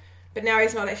him but now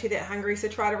he's not actually that hungry, so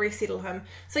try to resettle him.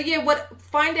 So yeah,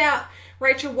 find out,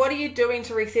 Rachel, what are you doing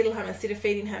to resettle him instead of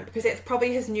feeding him? Because that's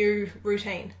probably his new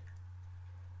routine.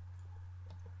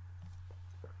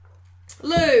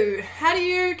 Lou, how do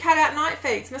you cut out night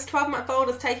feeds? Miss 12-month-old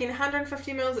is taking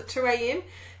 150 mils at 2 a.m.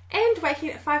 and waking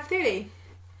at 5:30.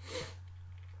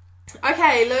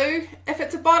 Okay, Lou, if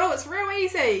it's a bottle, it's real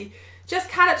easy. Just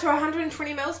cut it to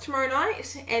 120 mils tomorrow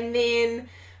night, and then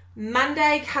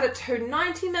Monday cut it to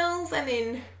 90 mils, and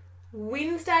then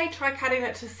Wednesday try cutting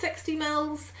it to 60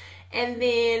 mils, and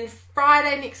then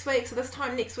Friday next week, so this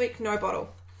time next week, no bottle.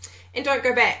 And don't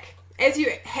go back. As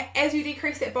you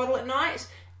decrease that bottle at night,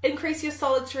 increase your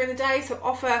solids during the day, so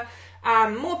offer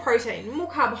more protein, more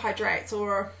carbohydrates,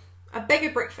 or a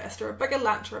bigger breakfast, or a bigger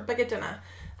lunch, or a bigger dinner.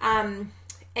 And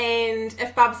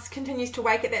if Bubs continues to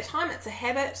wake at that time, it's a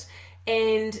habit,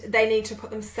 and they need to put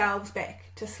themselves back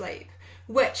to sleep,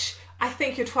 which I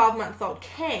think your 12-month-old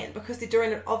can, because they're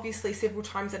doing it obviously several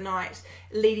times a night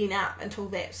leading up until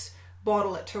that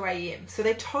bottle at 2 a.m. So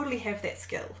they totally have that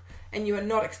skill, and you are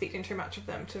not expecting too much of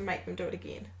them to make them do it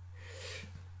again.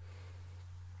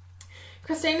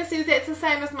 Christina says that's the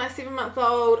same as my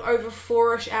 7-month-old, over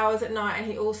 4-ish hours at night, and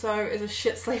he also is a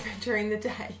shit sleeper during the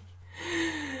day.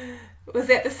 Was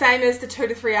that the same as the 2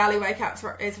 to 3 early wake-ups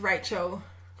as Rachel,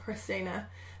 Christina?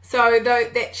 So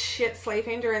that shit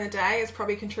sleeping during the day is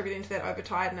probably contributing to that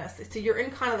overtiredness. So you're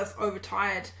in kind of this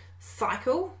overtired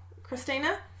cycle,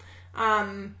 Christina.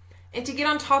 And to get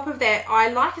on top of that, I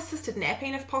like assisted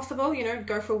napping if possible. You know,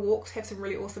 go for walks, have some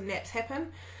really awesome naps happen.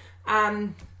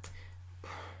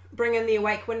 Bring in the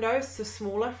awake windows, so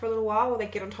smaller for a little while, while they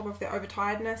get on top of their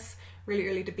overtiredness, really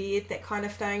early to bed, that kind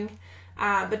of thing.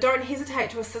 But don't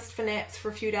hesitate to assist for naps for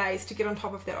a few days to get on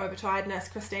top of that overtiredness,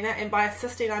 Christina. And by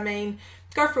assisting, I mean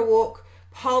go for a walk,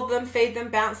 hold them, feed them,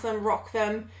 bounce them, rock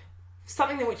them.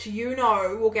 Something in which you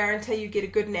know will guarantee you get a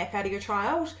good nap out of your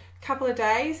child. A couple of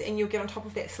days and you'll get on top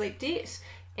of that sleep debt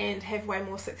and have way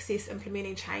more success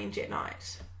implementing change at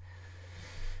night.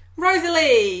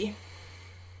 Rosalie.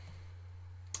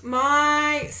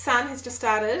 My son has just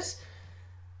started.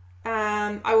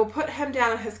 I will put him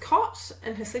down on his cot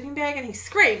in his sleeping bag and he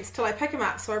screams till I pick him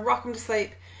up, so I rock him to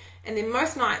sleep, and then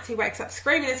most nights he wakes up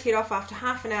screaming his head off after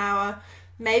half an hour,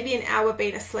 maybe an hour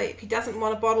being asleep. He doesn't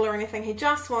want a bottle or anything, he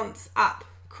just wants up,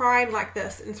 crying like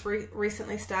this, and it's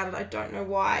recently started. I don't know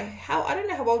why. I don't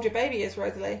know how old your baby is,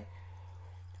 Rosalie.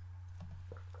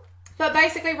 But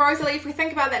basically, Rosalie, if we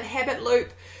think about that habit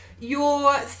loop,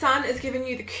 your son is giving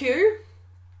you the cue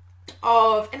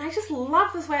of, and I just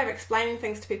love this way of explaining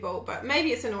things to people, but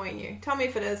maybe it's annoying you. Tell me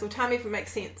if it is, or tell me if it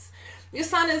makes sense. Your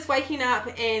son is waking up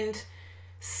and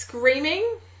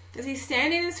screaming. Is he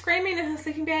standing and screaming in his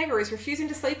sleeping bag, or he's refusing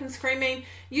to sleep and screaming?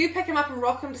 You pick him up and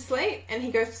rock him to sleep, and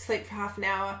he goes to sleep for half an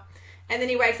hour. And then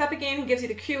he wakes up again, he gives you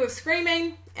the cue of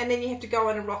screaming, and then you have to go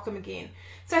in and rock him again.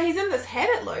 So he's in this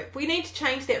habit loop. We need to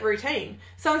change that routine.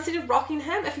 So instead of rocking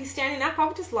him, if he's standing up, I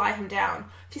would just lie him down.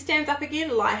 If he stands up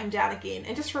again, lie him down again.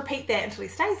 And just repeat that until he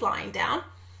stays lying down,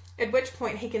 at which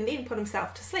point he can then put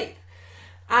himself to sleep.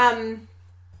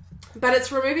 But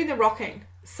it's removing the rocking.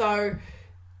 So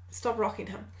stop rocking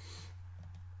him.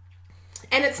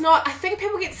 And it's not, I think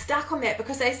people get stuck on that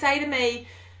because they say to me,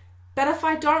 but if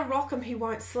I don't rock him, he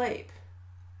won't sleep.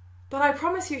 But I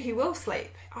promise you he will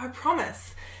sleep. I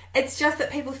promise. It's just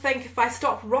that people think if I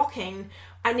stop rocking,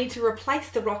 I need to replace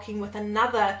the rocking with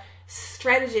another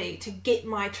strategy to get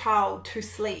my child to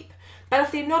sleep. But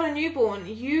if they're not a newborn,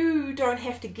 you don't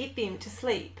have to get them to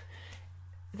sleep.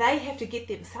 They have to get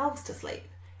themselves to sleep.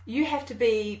 You have to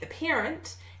be the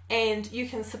parent, and you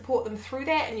can support them through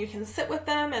that, and you can sit with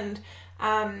them and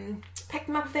pick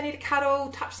them up if they need a cuddle,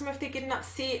 touch them if they're getting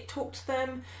upset, talk to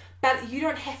them. But you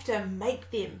don't have to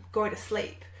make them go to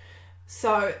sleep.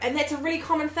 So, and that's a really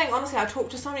common thing. Honestly, I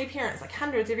talk to so many parents, like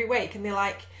hundreds every week, and they're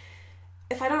like,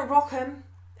 if I don't rock him,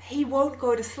 he won't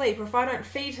go to sleep. Or if I don't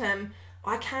feed him,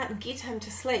 I can't get him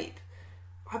to sleep.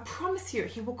 I promise you,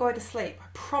 he will go to sleep. I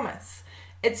promise.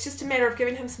 It's just a matter of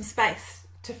giving him some space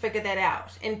to figure that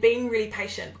out and being really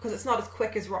patient, because it's not as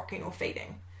quick as rocking or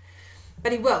feeding.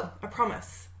 But he will, I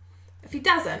promise. If he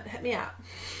doesn't, hit me up.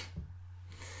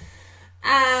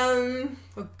 Oh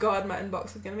God, my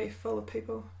inbox is going to be full of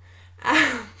people.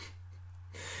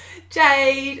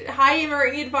 Jade, hi Emma,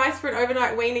 any advice for an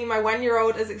overnight weaning? My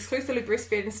 1-year-old is exclusively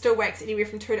breastfed and still wakes anywhere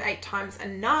from 2 to 8 times a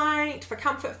night for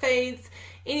comfort feeds.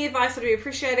 Any advice would be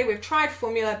appreciated. We've tried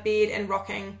formula, bed and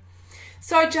rocking.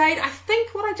 So Jade, I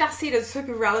think what I just said is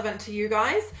super relevant to you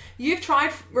guys. You've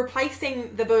tried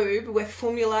replacing the boob with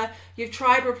formula. You've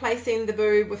tried replacing the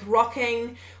boob with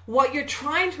rocking. What you're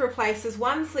trying to replace is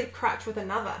one sleep crutch with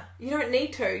another. You don't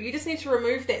need to. You just need to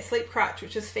remove that sleep crutch,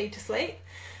 which is feed to sleep,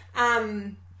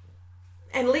 and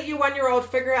let your 1-year-old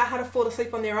figure out how to fall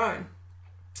asleep on their own.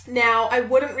 Now, I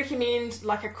wouldn't recommend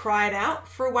like a cry it out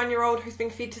for a 1-year-old who's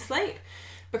being fed to sleep,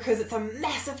 because it's a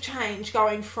massive change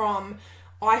going from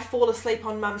I fall asleep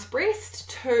on mum's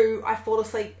breast to I fall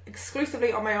asleep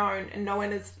exclusively on my own and no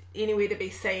one is anywhere to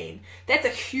be seen. That's a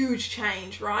huge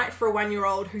change, right, for a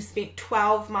 1-year-old who spent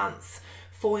 12 months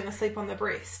falling asleep on the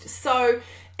breast. So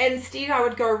instead I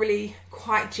would go really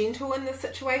quite gentle in this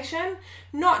situation.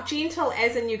 Not gentle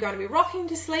as in you're going to be rocking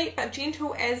to sleep, but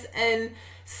gentle as in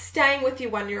staying with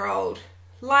your 1-year-old.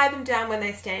 Lie them down when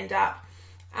they stand up.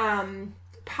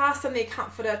 Pass them their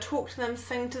comforter, talk to them,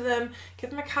 sing to them, give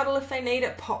them a cuddle if they need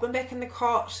it, pop them back in the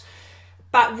cot.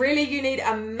 But really you need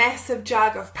a massive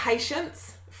jug of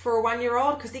patience for a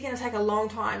 1-year-old, because they're going to take a long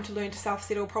time to learn to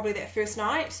self-settle, probably that first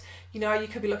night. You know, you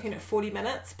could be looking at 40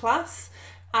 minutes plus.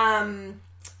 And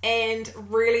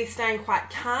really staying quite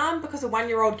calm, because a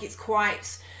 1-year-old gets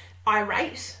quite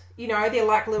irate. You know, they're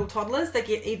like little toddlers. They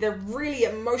get either really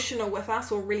emotional with us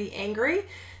or really angry.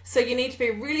 So you need to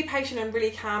be really patient and really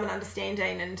calm and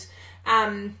understanding.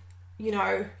 And, you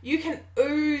know, you can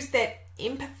ooze that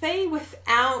empathy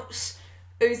without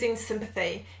oozing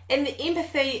sympathy. And the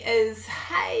empathy is,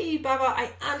 hey, Bubba,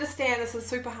 I understand this is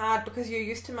super hard because you're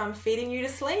used to mum feeding you to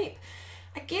sleep.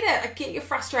 I get it. I get you're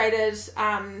frustrated.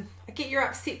 I get you're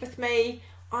upset with me.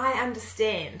 I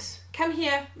understand. Come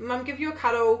here. Mum, give you a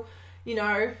cuddle. You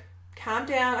know, calm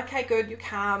down. Okay, good. You're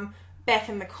calm. Back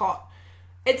in the cot.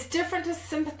 It's different to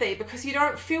sympathy, because you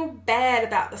don't feel bad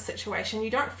about the situation.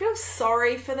 You don't feel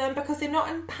sorry for them because they're not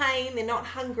in pain. They're not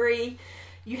hungry.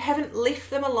 You haven't left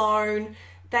them alone.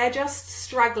 They're just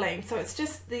struggling. So it's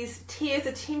just these tears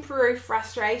of temporary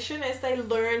frustration as they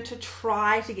learn to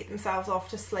try to get themselves off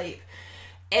to sleep,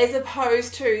 as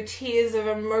opposed to tears of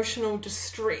emotional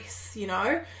distress, you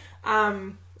know.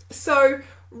 So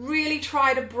really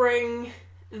try to bring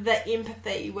the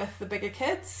empathy with the bigger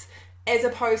kids as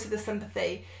opposed to the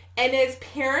sympathy. And as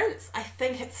parents, I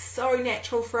think it's so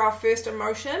natural for our first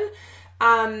emotion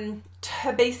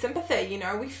to be sympathy. You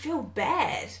know, we feel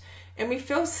bad and we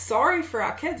feel sorry for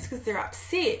our kids because they're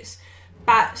upset.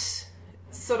 But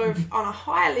sort of on a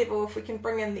higher level, if we can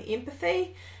bring in the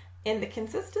empathy and the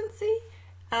consistency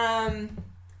and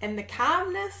the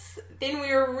calmness, then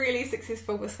we're really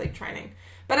successful with sleep training.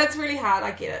 But it's really hard, I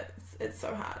get it. It's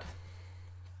so hard.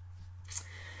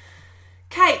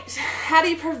 Kate, how do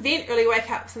you prevent early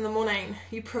wake-ups in the morning?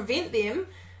 You prevent them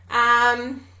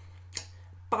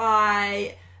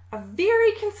by a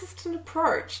very consistent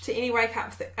approach to any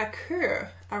wake-ups that occur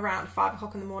around 5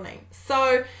 o'clock in the morning.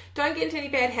 So don't get into any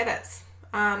bad habits.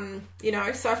 You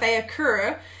know, so if they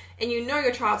occur and you know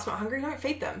your child's not hungry, don't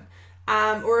feed them.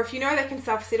 Or if you know they can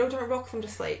self-settle, don't rock them to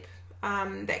sleep.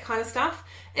 That kind of stuff.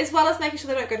 As well as making sure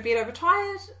they don't go to bed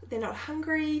overtired, they're not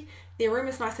hungry, their room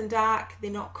is nice and dark, they're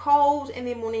not cold, and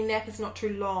their morning nap is not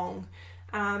too long.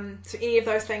 So any of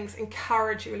those things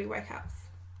encourage early wake-ups.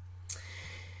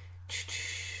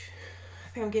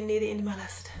 I think I'm getting near the end of my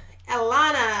list.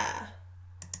 Alana.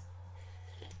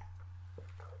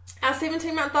 Our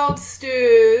 17-month-old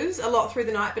stirs a lot through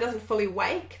the night but doesn't fully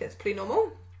wake. That's pretty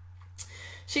normal.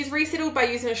 She's resettled by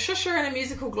using a shusher and a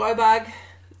musical glow bug,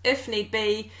 if need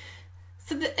be.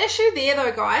 So the issue there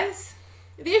though, guys,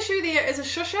 the issue there is a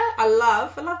shusher. I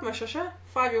love my shusher.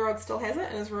 5-year-old still has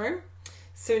it in his room,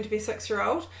 soon to be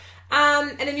 6-year-old.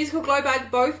 And a musical glow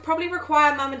bug both probably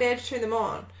require mum and dad to turn them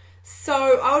on.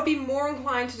 So I would be more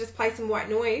inclined to just play some white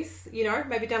noise, you know,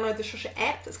 maybe download the shusher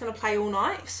app that's going to play all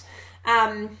night.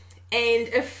 And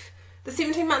if the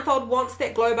 17-month-old wants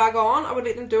that glow bug on, I would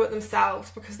let them do it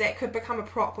themselves, because that could become a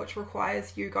prop which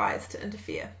requires you guys to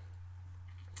interfere.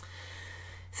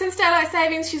 Since daylight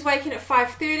savings, she's waking at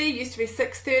 5:30, used to be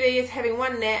 6:30, is having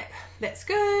one nap. That's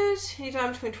good.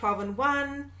 Anytime between 12 and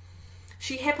 1.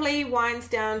 She happily winds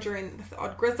down with the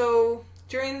odd grizzle.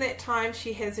 During that time,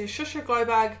 she has her shusher glow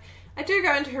bug. I do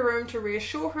go into her room to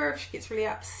reassure her if she gets really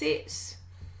upset.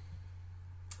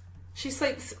 She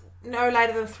sleeps no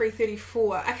later than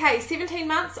 3:34. Okay, 17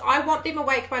 months, I want them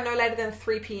awake by no later than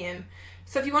 3 p.m.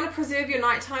 So if you want to preserve your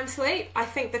nighttime sleep, I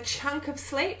think the chunk of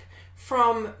sleep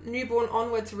from newborn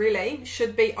onwards really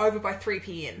should be over by 3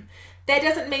 p.m. That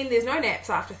doesn't mean there's no naps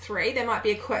after 3. There might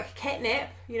be a quick cat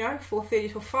nap, you know,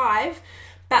 4:30 till 5.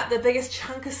 But the biggest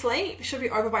chunk of sleep should be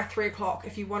over by 3 o'clock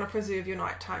if you want to preserve your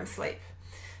nighttime sleep.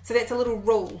 So that's a little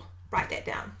rule. Write that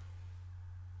down.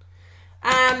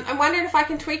 I'm wondering if I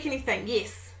can tweak anything.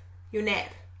 Yes, your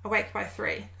nap, awake by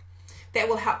 3. That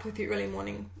will help with your early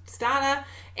morning starter.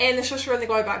 And the shusher and the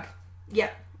glow bug.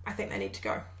 Yep, I think they need to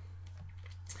go.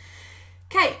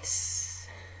 Kate.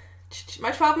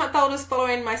 My 12-month-old is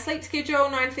following my sleep schedule,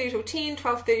 9:30 till 10,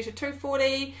 12:30 to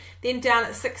 2:40, then down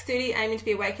at 6:30, aiming to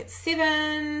be awake at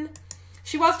 7.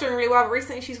 She was doing really well, but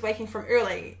recently she's waking from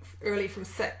early from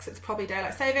 6. It's probably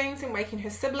daylight savings, and waking her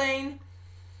sibling.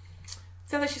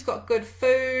 Sounds like she's got good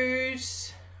food.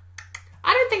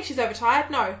 I don't think she's overtired.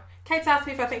 No. Kate's asked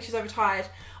me if I think she's overtired.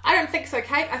 I don't think so,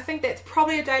 Kate. I think that's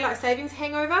probably a daylight savings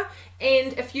hangover,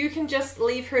 and if you can just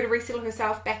leave her to resettle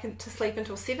herself back into sleep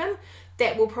until 7,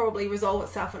 that will probably resolve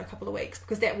itself in a couple of weeks,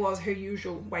 because that was her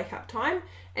usual wake up time,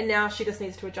 and now she just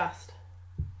needs to adjust.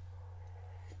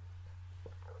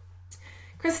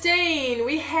 Christine,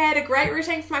 we had a great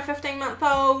routine for my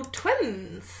 15-month-old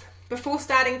twins before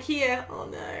starting care. Oh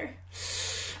no.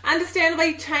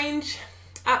 Understandably, change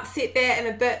upset that in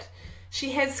a bit.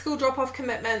 She has school drop-off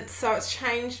commitments, so it's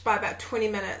changed by about 20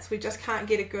 minutes. We just can't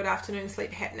get a good afternoon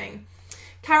sleep happening.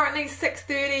 Currently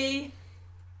 6:30,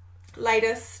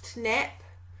 latest nap,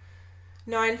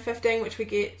 9:15, which we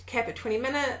get cap at 20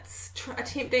 minutes.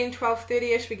 Attempting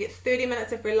 12:30ish, we get 30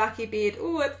 minutes if we're lucky. Bed.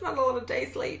 Oh, it's not a lot of day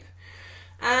sleep.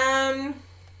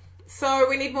 So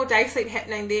we need more day sleep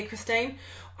happening there, Christine.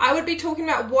 I would be talking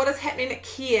about what is happening at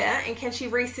care, and can she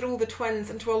resettle the twins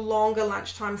into a longer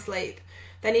lunchtime sleep.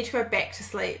 They need to go back to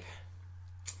sleep.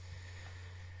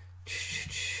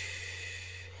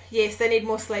 Yes, they need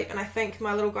more sleep, and I think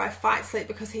my little guy fights sleep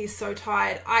because he's so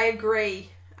tired. I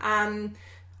agree.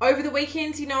 Over the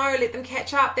weekends, let them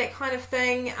catch up, that kind of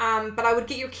thing. But I would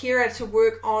get your carer to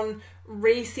work on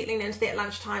resettling into that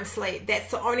lunchtime sleep. That's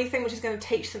the only thing which is going to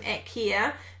teach them at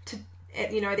care,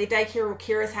 at their daycare or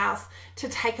carer's house, to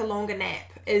take a longer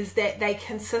nap, is that they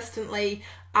consistently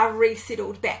are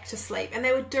resettled back to sleep. And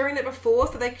they were doing it before,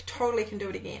 so they totally can do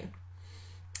it again.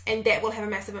 And that will have a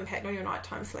massive impact on your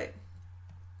nighttime sleep.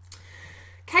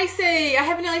 Casey, I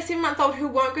have a nearly 7-month-old who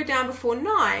won't go down before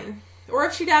 9. Or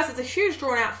if she does, it's a huge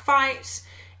drawn-out fight,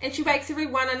 and she wakes every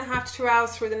 1.5 to 2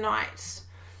 hours through the night.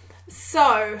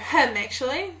 So,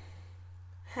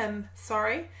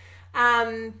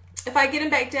 if I get him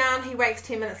back down, he wakes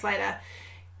 10 minutes later.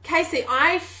 Casey,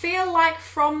 I feel like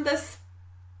from this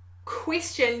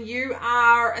question, you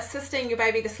are assisting your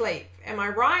baby to sleep. Am I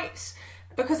right?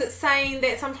 Because it's saying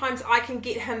that sometimes I can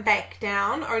get him back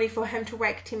down only for him to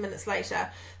wake 10 minutes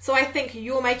later. So I think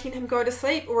you're making him go to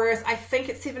sleep, whereas I think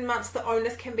at 7 months the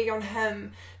onus can be on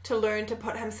him to learn to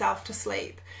put himself to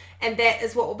sleep. And that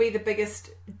is what will be the biggest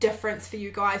difference for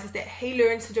you guys, is that he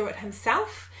learns to do it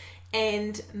himself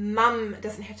and mum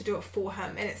doesn't have to do it for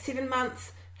him. And at 7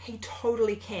 months, he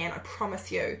totally can, I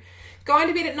promise you. Going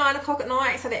to bed at 9 o'clock at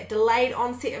night, so that delayed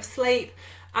onset of sleep.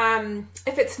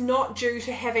 If it's not due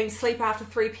to having sleep after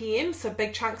 3 p.m, so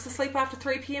big chunks of sleep after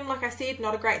 3 p.m, like I said,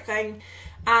 not a great thing,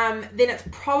 then it's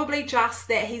probably just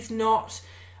that he's not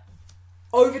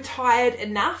overtired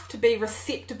enough to be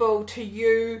receptible to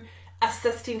you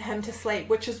assisting him to sleep,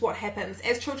 which is what happens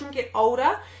as children get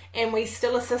older and we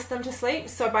still assist them to sleep.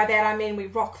 So by that I mean we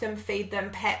rock them, feed them,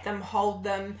 pat them, hold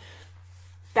them,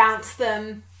 bounce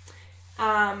them,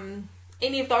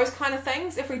 any of those kind of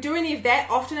things. If we do any of that,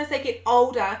 often as they get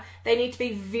older, they need to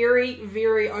be very,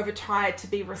 very overtired to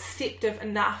be receptive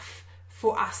enough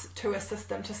for us to assist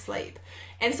them to sleep.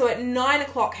 And so at 9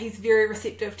 o'clock, he's very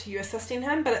receptive to you assisting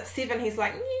him, but at 7, he's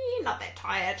like, not that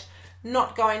tired,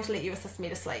 not going to let you assist me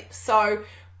to sleep. So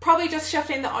probably just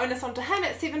shifting the onus onto him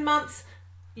at 7 months.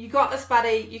 You got this,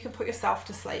 buddy, you can put yourself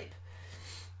to sleep.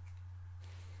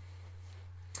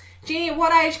 Jenny, at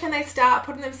what age can they start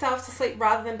putting themselves to sleep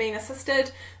rather than being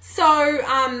assisted? So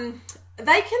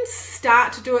they can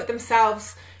start to do it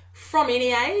themselves from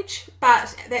any age,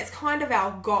 but that's kind of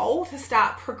our goal, to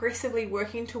start progressively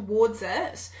working towards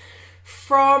it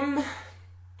from,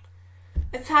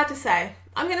 it's hard to say,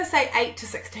 I'm going to say 8 to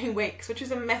 16 weeks, which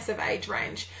is a massive age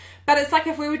range. But it's like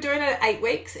if we were doing it at 8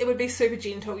 weeks, it would be super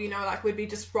gentle, like we'd be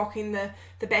just rocking the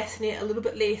bassinet a little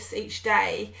bit less each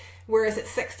day. Whereas at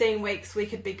 16 weeks, we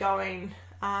could be going,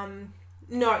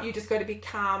 no, you just got to be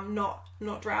calm,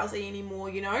 not drowsy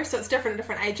anymore, So it's different at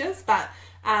different ages. But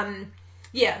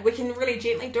yeah, we can really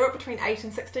gently do it between 8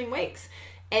 and 16 weeks.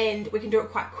 And we can do it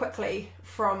quite quickly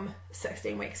from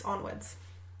 16 weeks onwards.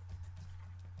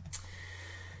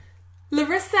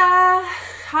 Larissa,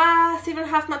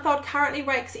 7.5-month-old, currently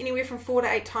wakes anywhere from 4 to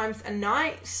 8 times a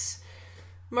night.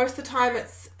 Most of the time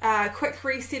it's quick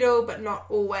resettle, but not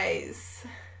always.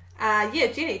 Yeah,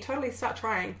 Jenny, totally start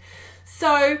trying.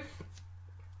 So,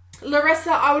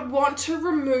 Larissa, I would want to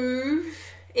remove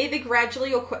either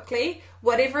gradually or quickly,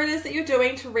 whatever it is that you're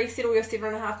doing to resettle your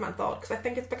 7.5-month-old, because I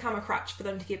think it's become a crutch for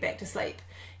them to get back to sleep,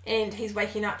 and he's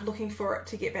waking up looking for it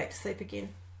to get back to sleep again.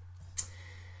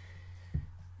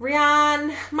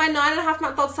 Rianne, my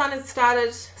 9.5-month-old son has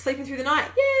started sleeping through the night.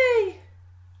 Yay!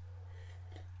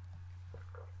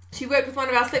 She worked with one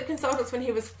of our sleep consultants when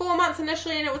he was 4 months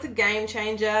initially, and it was a game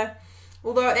changer.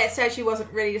 Although at that stage he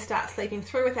wasn't ready to start sleeping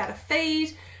through without a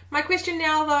feed. My question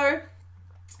now, though,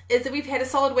 is that we've had a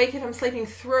solid week of him sleeping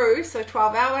through, so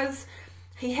 12 hours.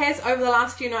 He has, over the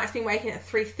last few nights, been waking at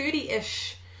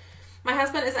 3:30-ish. My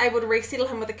husband is able to resettle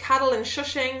him with a cuddle and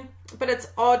shushing, but it's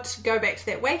odd to go back to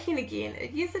that waking again.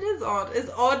 Yes, it is odd.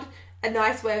 Is odd a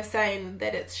nice way of saying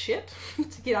that it's shit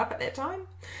to get up at that time?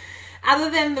 Other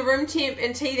than the room temp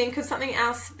and teething, could something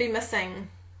else be missing?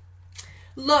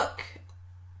 Look,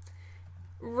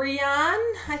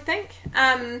 Rianne, I think,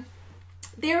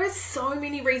 there is so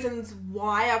many reasons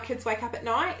why our kids wake up at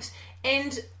night,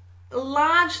 and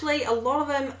largely a lot of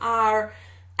them are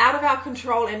out of our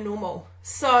control and normal.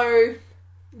 So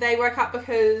they woke up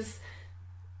because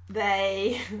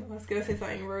I was going to say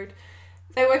something rude.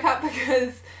 They woke up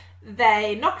because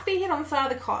they knocked their head on the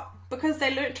side of the cot, because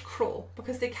they learnt to crawl,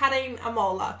 because they're cutting a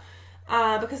molar,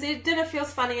 because their dinner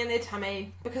feels funny in their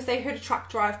tummy, because they heard a truck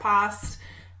drive past.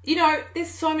 You know, there's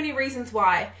so many reasons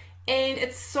why, and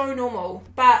it's so normal.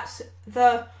 But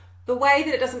the way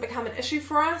that it doesn't become an issue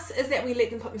for us is that we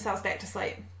let them put themselves back to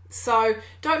sleep. So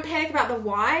don't panic about the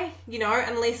why, you know,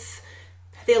 unless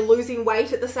they're losing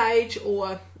weight at this age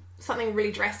or something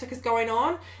really drastic is going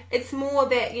on. It's more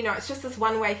that, you know, it's just this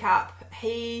one wake up.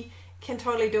 He can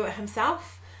totally do it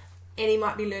himself, and he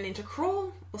might be learning to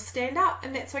crawl or stand up,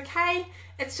 and that's okay.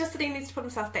 It's just that he needs to put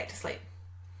himself back to sleep.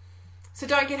 So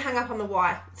don't get hung up on the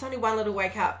why. It's only one little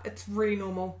wake up. It's really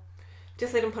normal.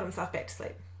 Just let him put himself back to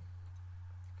sleep.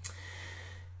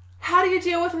 How do you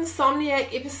deal with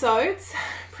insomniac episodes?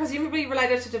 Presumably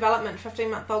related to development.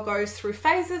 15-month-old goes through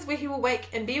phases where he will wake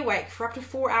and be awake for up to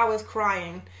 4 hours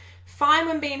crying. Fine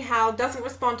when being held, doesn't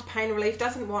respond to pain relief,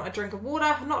 doesn't want a drink of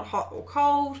water, not hot or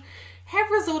cold. Have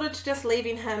resorted to just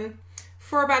leaving him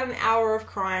for about an hour of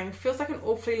crying. Feels like an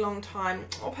awfully long time.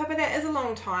 Oh, Papa, that is a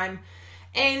long time.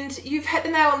 And you've hit the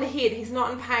nail on the head. He's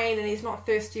not in pain and he's not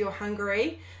thirsty or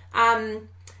hungry.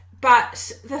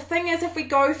 But the thing is, if we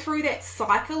go through that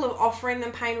cycle of offering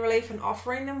them pain relief and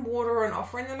offering them water and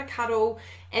offering them a cuddle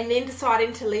and then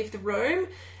deciding to leave the room,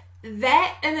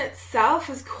 that in itself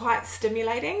is quite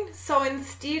stimulating. So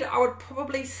instead, I would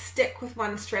probably stick with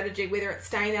one strategy, whether it's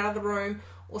staying out of the room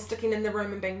or sticking in the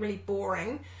room and being really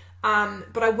boring.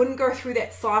 But I wouldn't go through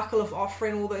that cycle of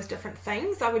offering all those different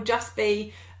things. I would just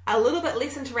be a little bit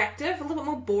less interactive, a little bit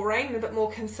more boring, and a bit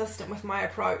more consistent with my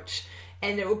approach.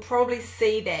 And it will probably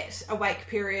see that awake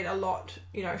period a lot,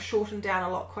 you know, shortened down a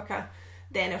lot quicker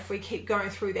than if we keep going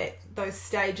through those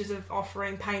stages of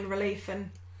offering pain relief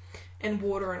and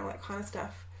water and all that kind of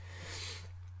stuff.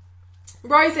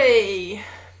 Rosie. I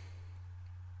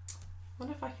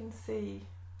wonder if I can see.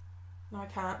 No, I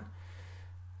can't.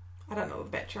 I don't know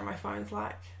what the battery on my phone's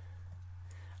like.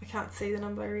 I can't see the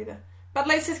number either. But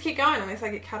let's just keep going unless I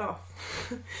get cut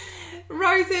off.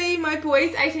 Rosie, my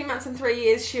boys, 18 months and 3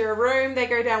 years, share a room. They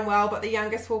go down well, but the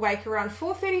youngest will wake around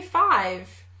 4:35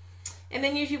 and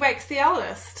then usually wakes the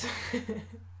eldest.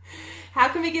 How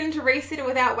can we get him to resettle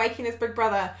without waking his big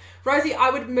brother? Rosie, I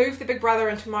would move the big brother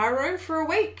into my room for a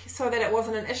week so that it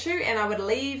wasn't an issue, and I would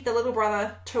leave the little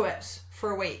brother to it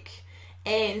for a week.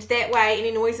 And that way,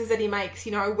 any noises that he makes,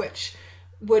 you know, which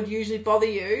would usually bother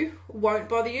you, won't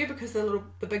bother you because the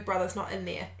big brother's not in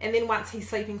there. And then once he's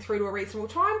sleeping through to a reasonable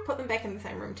time, put them back in the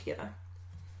same room together.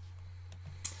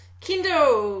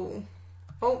 Kendall.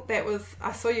 Oh,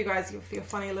 I saw you guys with your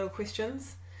funny little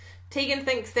questions. Tegan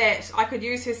thinks that I could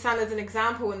use her son as an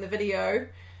example in the video,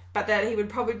 but that he would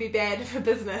probably be bad for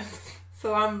business.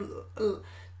 So I'm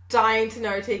dying to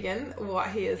know, Tegan,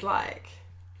 what he is like.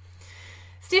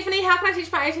 Stephanie, how can I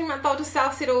teach my 18-month-old to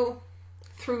self-settle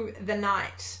through the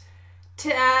night?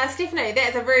 Stephanie, that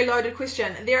is a very loaded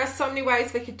question. There are so many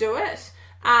ways we could do it.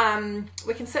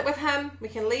 We can sit with him, we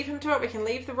can leave him to it, we can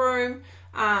leave the room,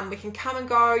 we can come and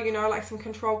go, you know, like some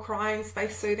controlled crying,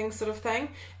 space soothing sort of thing.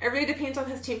 It really depends on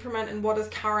his temperament and what his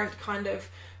current kind of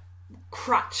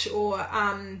crutch or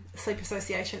sleep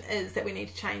association is that we need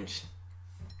to change.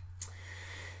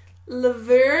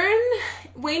 Laverne,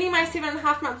 weaning my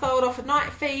 7.5-month-old off a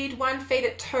night feed, one feed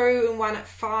at 2 and one at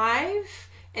 5,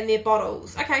 and they're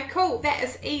bottles. Okay, cool, that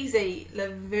is easy,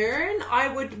 Laverne. I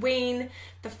would wean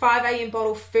the 5 a.m.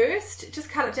 bottle first, just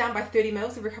cut it down by 30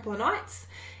 mils every couple of nights,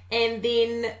 and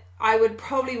then I would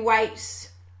probably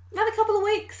wait another couple of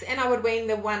weeks and I would wean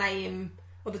the 1 a.m.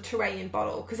 or the 2 a.m.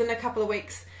 bottle, because in a couple of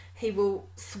weeks he will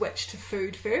switch to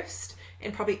food first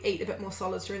and probably eat a bit more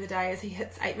solids during the day as he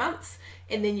hits 8 months,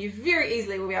 and then you very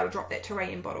easily will be able to drop that 2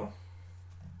 a.m. bottle.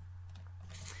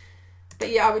 But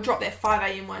yeah, I would drop that 5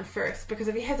 a.m. one first, because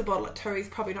if he has a bottle at 2, he's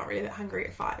probably not really that hungry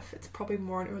at 5. It's probably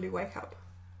more an early wake up.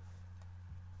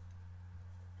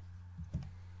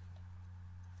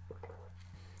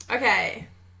 Okay.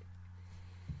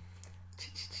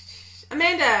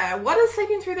 Amanda, what is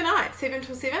sleeping through the night? 7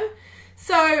 till 7?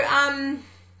 So,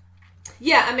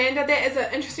 yeah, Amanda, that is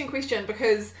an interesting question,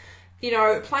 because, you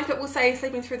know, Plunkett will say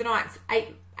sleeping through the night's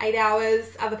 8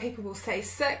 hours. Other people will say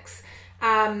 6.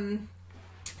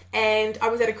 And I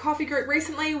was at a coffee group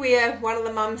recently where one of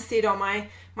the mums said, oh, my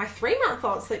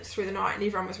 3-month-old sleeps through the night, and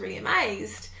everyone was really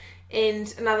amazed.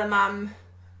 And another mum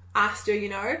asked her, you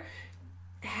know,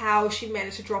 how she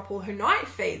managed to drop all her night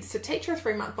feeds to teach her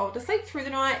 3-month-old to sleep through the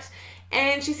night.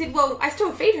 And she said, well, I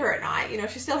still feed her at night. You know,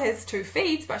 she still has 2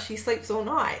 feeds, but she sleeps all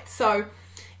night. So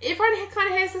everyone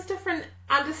kind of has this different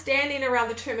understanding around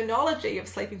the terminology of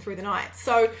sleeping through the night.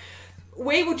 So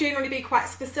we will generally be quite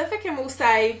specific, and we'll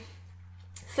say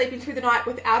sleeping through the night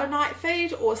without a night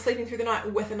feed, or sleeping through the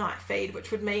night with a night feed,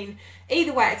 which would mean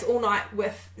either way it's all night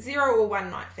with 0 or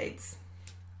 1 night feeds.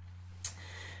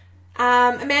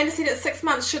 Amanda said at 6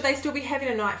 months, should they still be having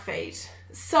a night feed?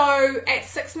 So at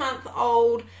 6 months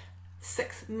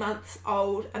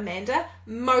old, Amanda,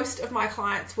 most of my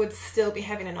clients would still be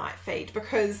having a night feed,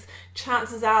 because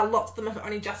chances are lots of them have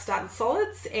only just started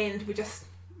solids, and we're just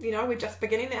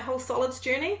beginning that whole solids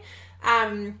journey.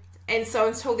 And so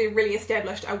until they're really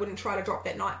established, I wouldn't try to drop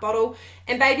that night bottle.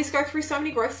 And babies go through so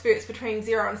many growth spurts between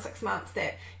 0 and 6 months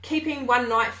that keeping 1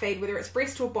 night feed, whether it's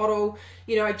breast or bottle,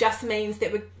 you know, just means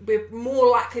that we're more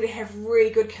likely to have really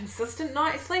good consistent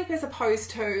night sleep, as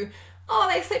opposed to, oh,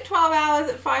 they slept 12 hours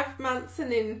at 5 months and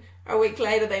then a week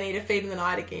later they need a feed in the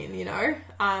night again, you know.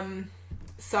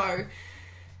 So,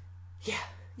 yeah,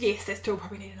 yes, they still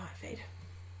probably need a night feed.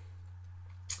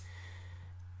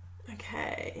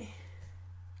 Okay.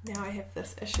 Now I have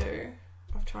this issue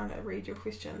of trying to read your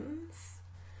questions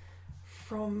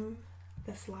from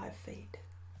this live feed.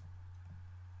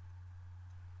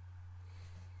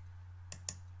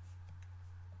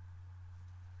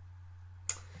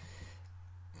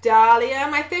 Dahlia,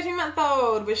 my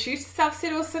 13-month-old, was used to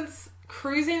self-settle since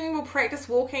cruising will practice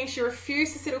walking. She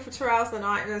refused to settle for 2 hours a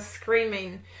night and is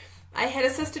screaming. I had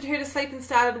assisted her to sleep and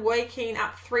started waking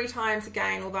up 3 times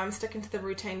again, although I'm sticking to the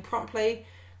routine promptly,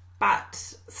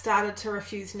 but started to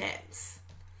refuse naps.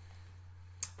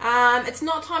 It's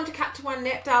not time to cut to 1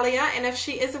 nap, Dahlia, and if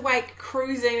she is awake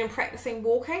cruising and practicing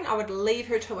walking, I would leave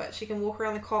her to it. She can walk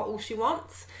around the cot all she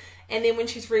wants, and then when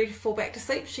she's ready to fall back to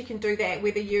sleep, she can do that,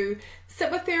 whether you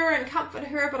sit with her and comfort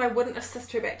her, but I wouldn't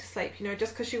assist her back to sleep. You know,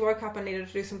 just because she woke up and needed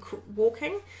to do some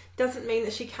walking doesn't mean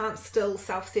that she can't still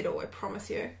self-settle, I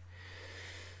promise you.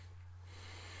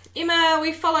 Emma,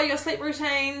 we follow your sleep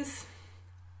routines.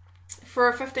 For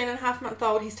a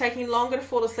 15-and-a-half-month-old, he's taking longer to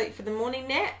fall asleep for the morning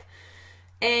nap,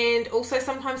 and also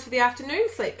sometimes for the afternoon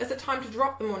sleep. Is it time to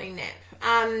drop the morning nap?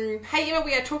 Hey Emma,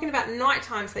 we are talking about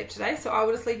nighttime sleep today, so I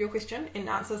will just leave your question and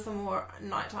answer some more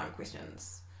nighttime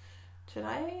questions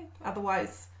today.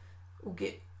 Otherwise, I'll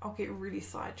get really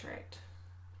sidetracked.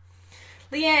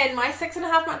 Leanne, my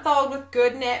 6-and-a-half-month-old with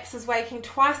good naps is waking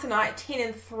twice a night, 10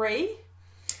 and 3.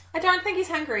 I don't think he's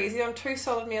hungry. He's on 2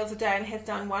 solid meals a day and has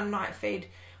done 1 night feed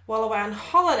while away on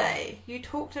holiday. You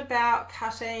talked about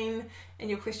cutting, and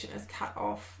your question is cut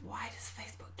off. Why does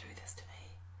Facebook do this to me?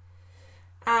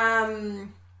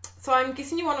 So I'm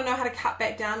guessing you want to know how to cut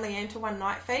back down, Leanne, to 1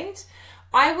 night feed.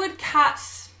 I would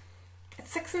cut at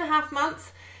 6.5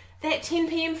 months, that 10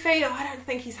 p.m. feed. I don't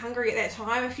think he's hungry at that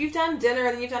time. If you've done dinner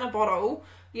and then you've done a bottle,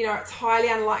 you know, it's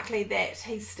highly unlikely that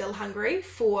he's still hungry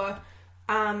for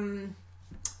a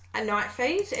night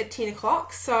feed at 10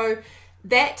 o'clock. So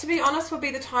that, to be honest, would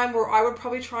be the time where I would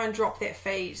probably try and drop that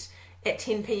feed at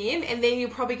 10 p.m. and then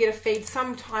you'll probably get a feed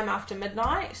sometime after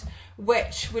midnight,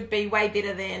 which would be way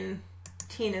better than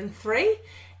 10 and 3.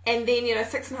 And then, you know,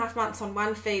 6.5 months on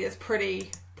 1 feed is pretty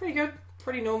good,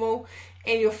 pretty normal,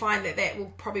 and you'll find that that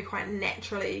will probably quite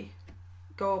naturally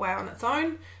go away on its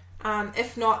own.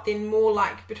 If not, then more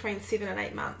like between 7 and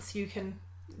 8 months you can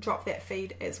drop that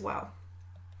feed as well.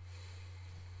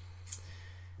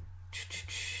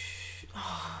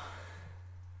 Oh,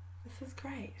 this is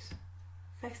great.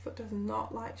 Facebook does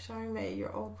not like showing me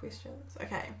your old questions.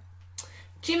 Okay.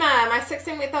 Gemma, my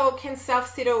 16-month-old can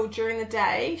self-settle during the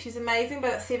day. She's amazing,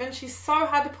 but at 7 she's so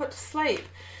hard to put to sleep.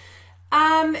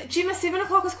 Gemma, 7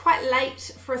 o'clock is quite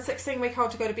late for a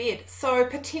 16-week-old to go to bed. So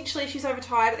potentially she's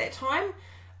overtired at that time.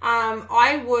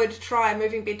 I would try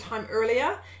moving bedtime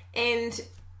earlier. And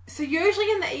so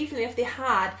usually in the evening, if they're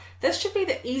hard, this should be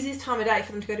the easiest time of day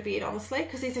for them to go to bed, honestly,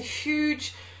 because there's a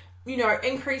huge,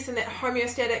 increase in that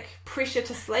homeostatic pressure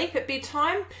to sleep at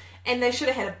bedtime. And they should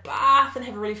have had a bath and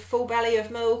have a really full belly of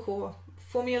milk or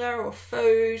formula or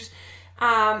food.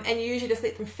 And you usually just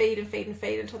let them feed and feed and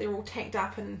feed until they're all tanked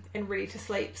up and ready to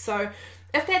sleep. So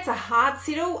if that's a hard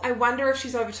settle, I wonder if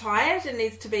she's overtired and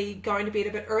needs to be going to bed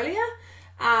a bit earlier,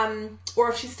 or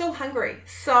if she's still hungry.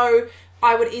 So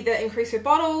I would either increase her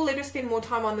bottle, let her spend more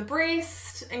time on the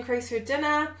breast, increase her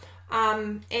dinner,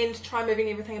 and try moving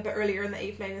everything a bit earlier in the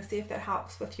evening and see if that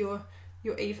helps with your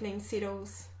evening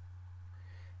settles.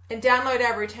 And download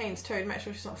our routines too to make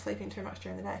sure she's not sleeping too much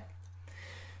during the day.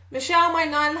 Michelle, my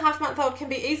 9.5-month-old, can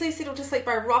be easily settled to sleep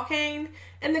by rocking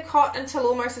in the cot until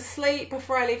almost asleep.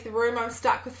 Before I leave the room, I'm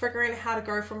stuck with figuring out how to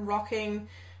go from rocking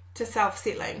to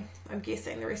self-settling. I'm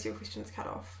guessing the rest of your question's cut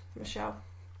off, Michelle.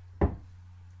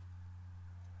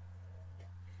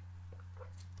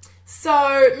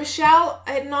 So, Michelle,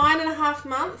 at 9.5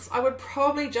 months, I would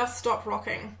probably just stop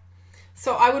rocking.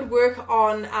 So I would work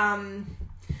on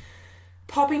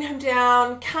popping him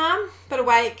down calm but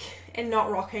awake and not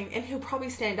rocking, and he'll probably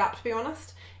stand up, to be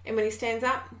honest. And when he stands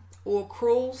up or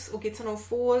crawls or gets on all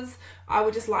fours, I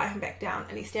would just lie him back down,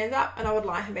 and he stands up and I would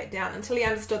lie him back down until he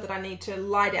understood that I need to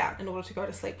lie down in order to go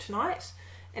to sleep tonight.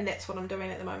 And that's what I'm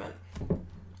doing at the moment.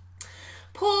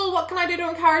 Paul, what can I do to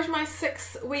encourage my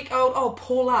 6-week-old? Oh,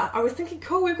 Paula. I was thinking,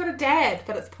 cool, we've got a dad,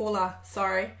 but it's Paula.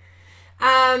 Sorry.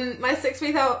 My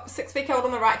 6-week-old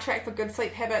on the right track for good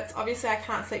sleep habits. Obviously, I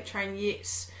can't sleep train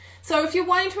yet. So if you're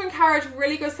wanting to encourage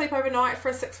really good sleep overnight for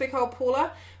a 6-week-old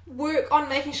Paula, work on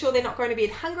making sure they're not going to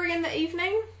bed hungry in the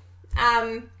evening.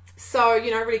 So,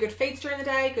 really good feeds during the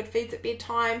day, good feeds at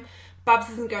bedtime.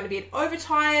 Bubs isn't going to bed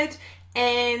overtired,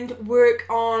 and work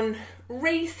on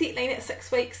resettling at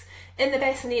 6 weeks in the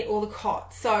bassinet or the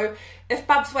cot. So if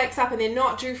Bubs wakes up and they're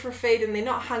not due for a feed and they're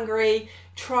not hungry,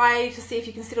 try to see if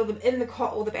you can settle them in the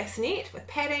cot or the bassinet with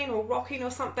padding or rocking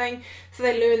or something, so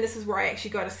they learn this is where I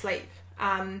actually go to sleep.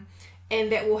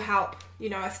 And that will help,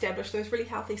 establish those really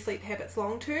healthy sleep habits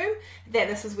long term, that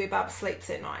this is where Bubs sleeps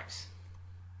at night.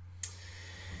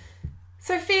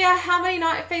 Sophia, how many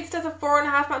night feeds does a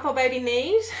 4.5-month-old baby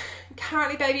need?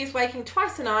 Currently, baby is waking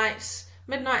twice a night,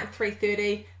 midnight and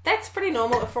 3:30. That's pretty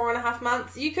normal at 4.5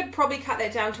 months. You could probably cut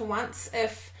that down to once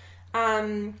if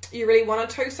you really wanted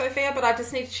to, Sophia, but I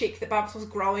just need to check that Bubs was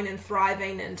growing and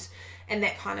thriving and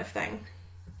that kind of thing.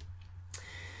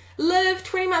 Liv,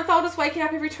 20-month-old, is waking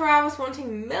up every 2 hours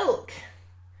wanting milk.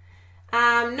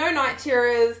 No night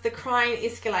terrors, the crying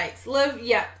escalates. Liv,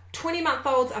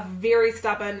 20-month-olds are very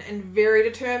stubborn and very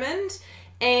determined.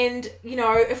 And,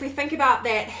 if we think about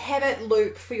that habit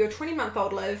loop for your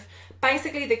 20-month-old Liv,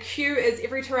 basically the cue is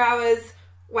every 2 hours,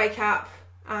 wake up,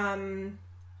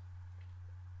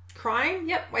 crying.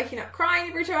 Yep, waking up crying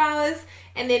every 2 hours.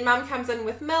 And then mum comes in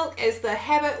with milk as the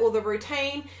habit or the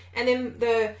routine. And then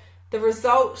the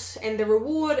result and the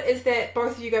reward is that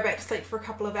both of you go back to sleep for a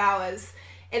couple of hours.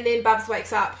 And then Bubs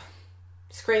wakes up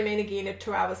screaming again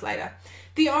 2 hours later.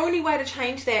 The only way to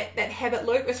change that habit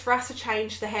loop is for us to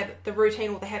change the routine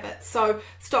or the habit. So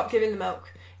stop giving the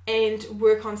milk and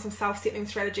work on some self-settling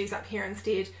strategies up here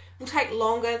instead. It will take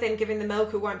longer than giving the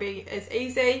milk. It won't be as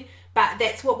easy, but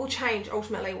that's what will change.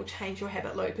 Ultimately, will change your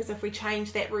habit loop, is if we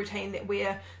change that routine that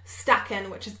we're stuck in,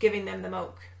 which is giving them the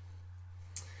milk.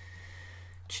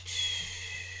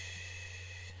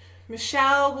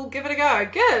 Michelle will give it a go.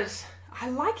 Good. I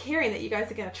like hearing that you guys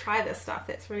are going to try this stuff.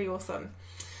 That's really awesome.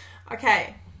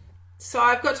 Okay, so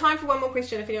I've got time for one more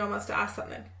question if anyone wants to ask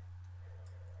something.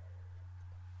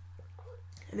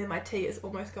 And then my tea is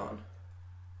almost gone.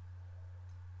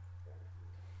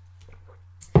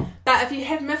 But if you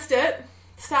have missed it,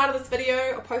 start of this video,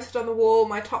 I'll post it on the wall,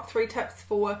 my top 3 tips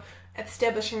for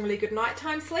establishing really good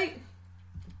nighttime sleep.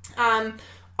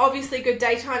 Obviously, good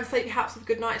daytime sleep helps with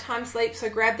good nighttime sleep, so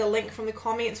grab the link from the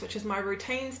comments, which is my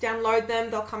routines, download them,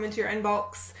 they'll come into your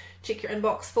inbox, check your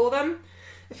inbox for them.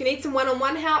 If you need some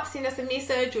one-on-one help, send us a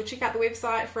message or check out the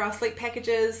website for our sleep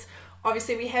packages.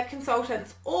 Obviously, we have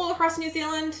consultants all across New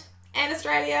Zealand and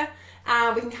Australia.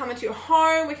 We can come into your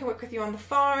home, we can work with you on the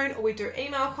phone, or we do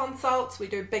email consults, we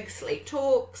do big sleep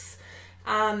talks.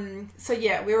 So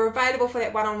yeah, we're available for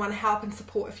that one-on-one help and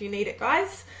support if you need it,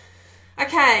 guys.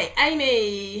 Okay,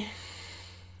 Amy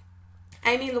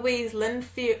Louise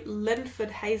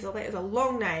Linford Hazel, that is a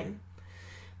long name.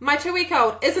 My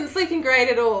 2-week-old isn't sleeping great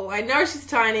at all. I know she's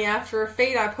tiny. After a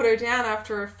feed, I put her down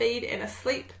after a feed and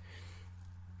asleep.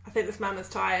 I think this mum is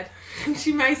tired.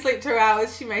 She may sleep 2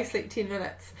 hours. She may sleep 10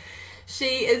 minutes.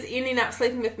 She is ending up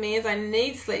sleeping with me as I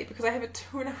need sleep because I have a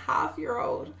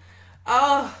 2.5-year-old.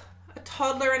 Oh, a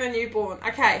toddler and a newborn.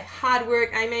 Okay, hard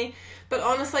work, Amy. But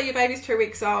honestly, your baby's 2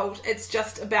 weeks old. It's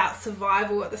just about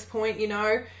survival at this point, you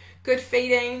know. Good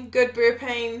feeding, good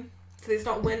burping, so there's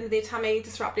not wind in their tummy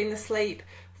disrupting the sleep.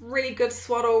 Really good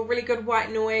swaddle, really good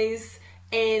white noise,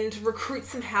 and recruit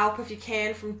some help if you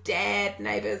can from dad,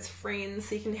 neighbours, friends,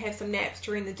 so you can have some naps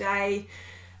during the day.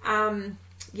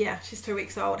 Yeah, she's 2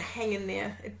 weeks old. Hang in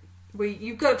there.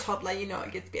 You've got a toddler, you know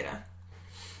it gets better.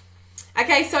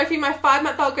 Okay, Sophie, my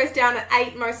 5-month-old goes down at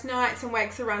 8 most nights and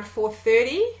wakes around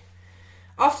 4:30.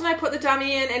 Often I put the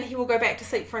dummy in and he will go back to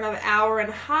sleep for another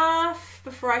 1.5 hours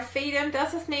before I feed him.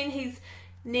 Does this mean he's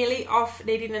nearly off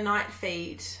needing a night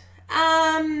feed?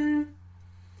 Yeah,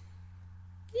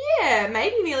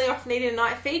 maybe nearly off needing a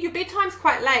night feed. Your bedtime's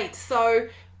quite late, so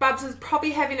Bubs is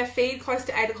probably having a feed close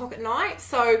to 8 o'clock at night.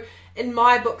 So in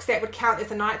my books, that would count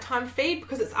as a nighttime feed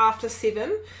because it's after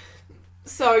 7.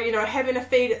 So, you know, having a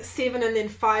feed at 7 and then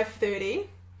 5:30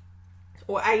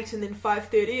 or 8 and then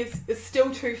 5:30 is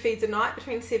still 2 feeds a night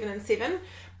between 7 and 7.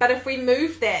 But if we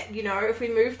move that, you know, if we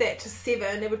move that to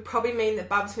 7, it would probably mean that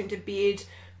Bubs went to bed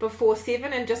before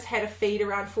 7 and just had a feed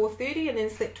around 4:30 and then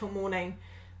slept till morning.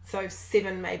 So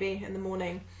 7 maybe in the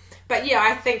morning. But yeah,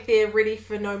 I think they're ready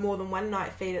for no more than 1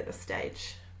 night feed at this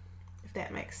stage, if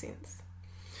that makes sense.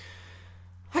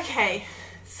 Okay,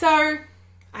 so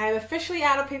I am officially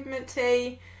out of peppermint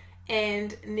tea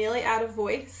and nearly out of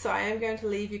voice, so I am going to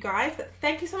leave you guys. But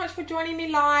thank you so much for joining me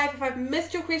live. If I've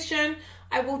missed your question,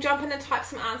 I will jump in and type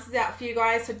some answers out for you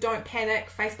guys, so don't panic.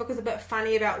 Facebook is a bit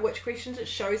funny about which questions it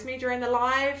shows me during the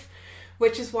live,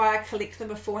 which is why I collect them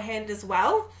beforehand as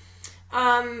well.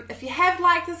 If you have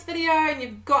liked this video and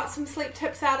you've got some sleep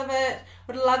tips out of it,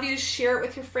 would love you to share it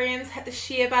with your friends. Hit the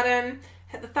share button,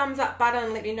 hit the thumbs up button,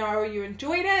 and let me know you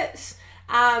enjoyed it.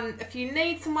 If you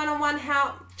need some one-on-one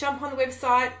help, jump on the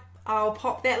website. I'll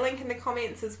pop that link in the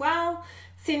comments as well.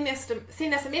 Send us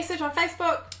a message on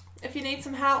Facebook if you need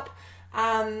some help.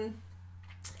 And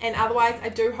otherwise, I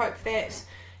do hope that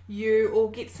you all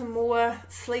get some more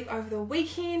sleep over the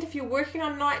weekend. If you're working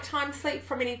on nighttime sleep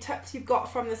from any tips you've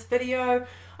got from this video,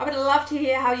 I would love to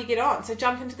hear how you get on. So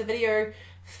jump into the video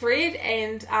thread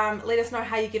and let us know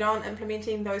how you get on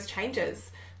implementing those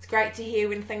changes. It's great to hear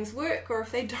when things work or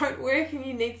if they don't work and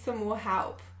you need some more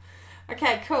help.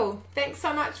 Okay, cool. Thanks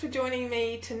so much for joining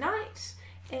me tonight,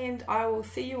 and I will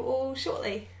see you all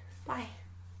shortly. Bye.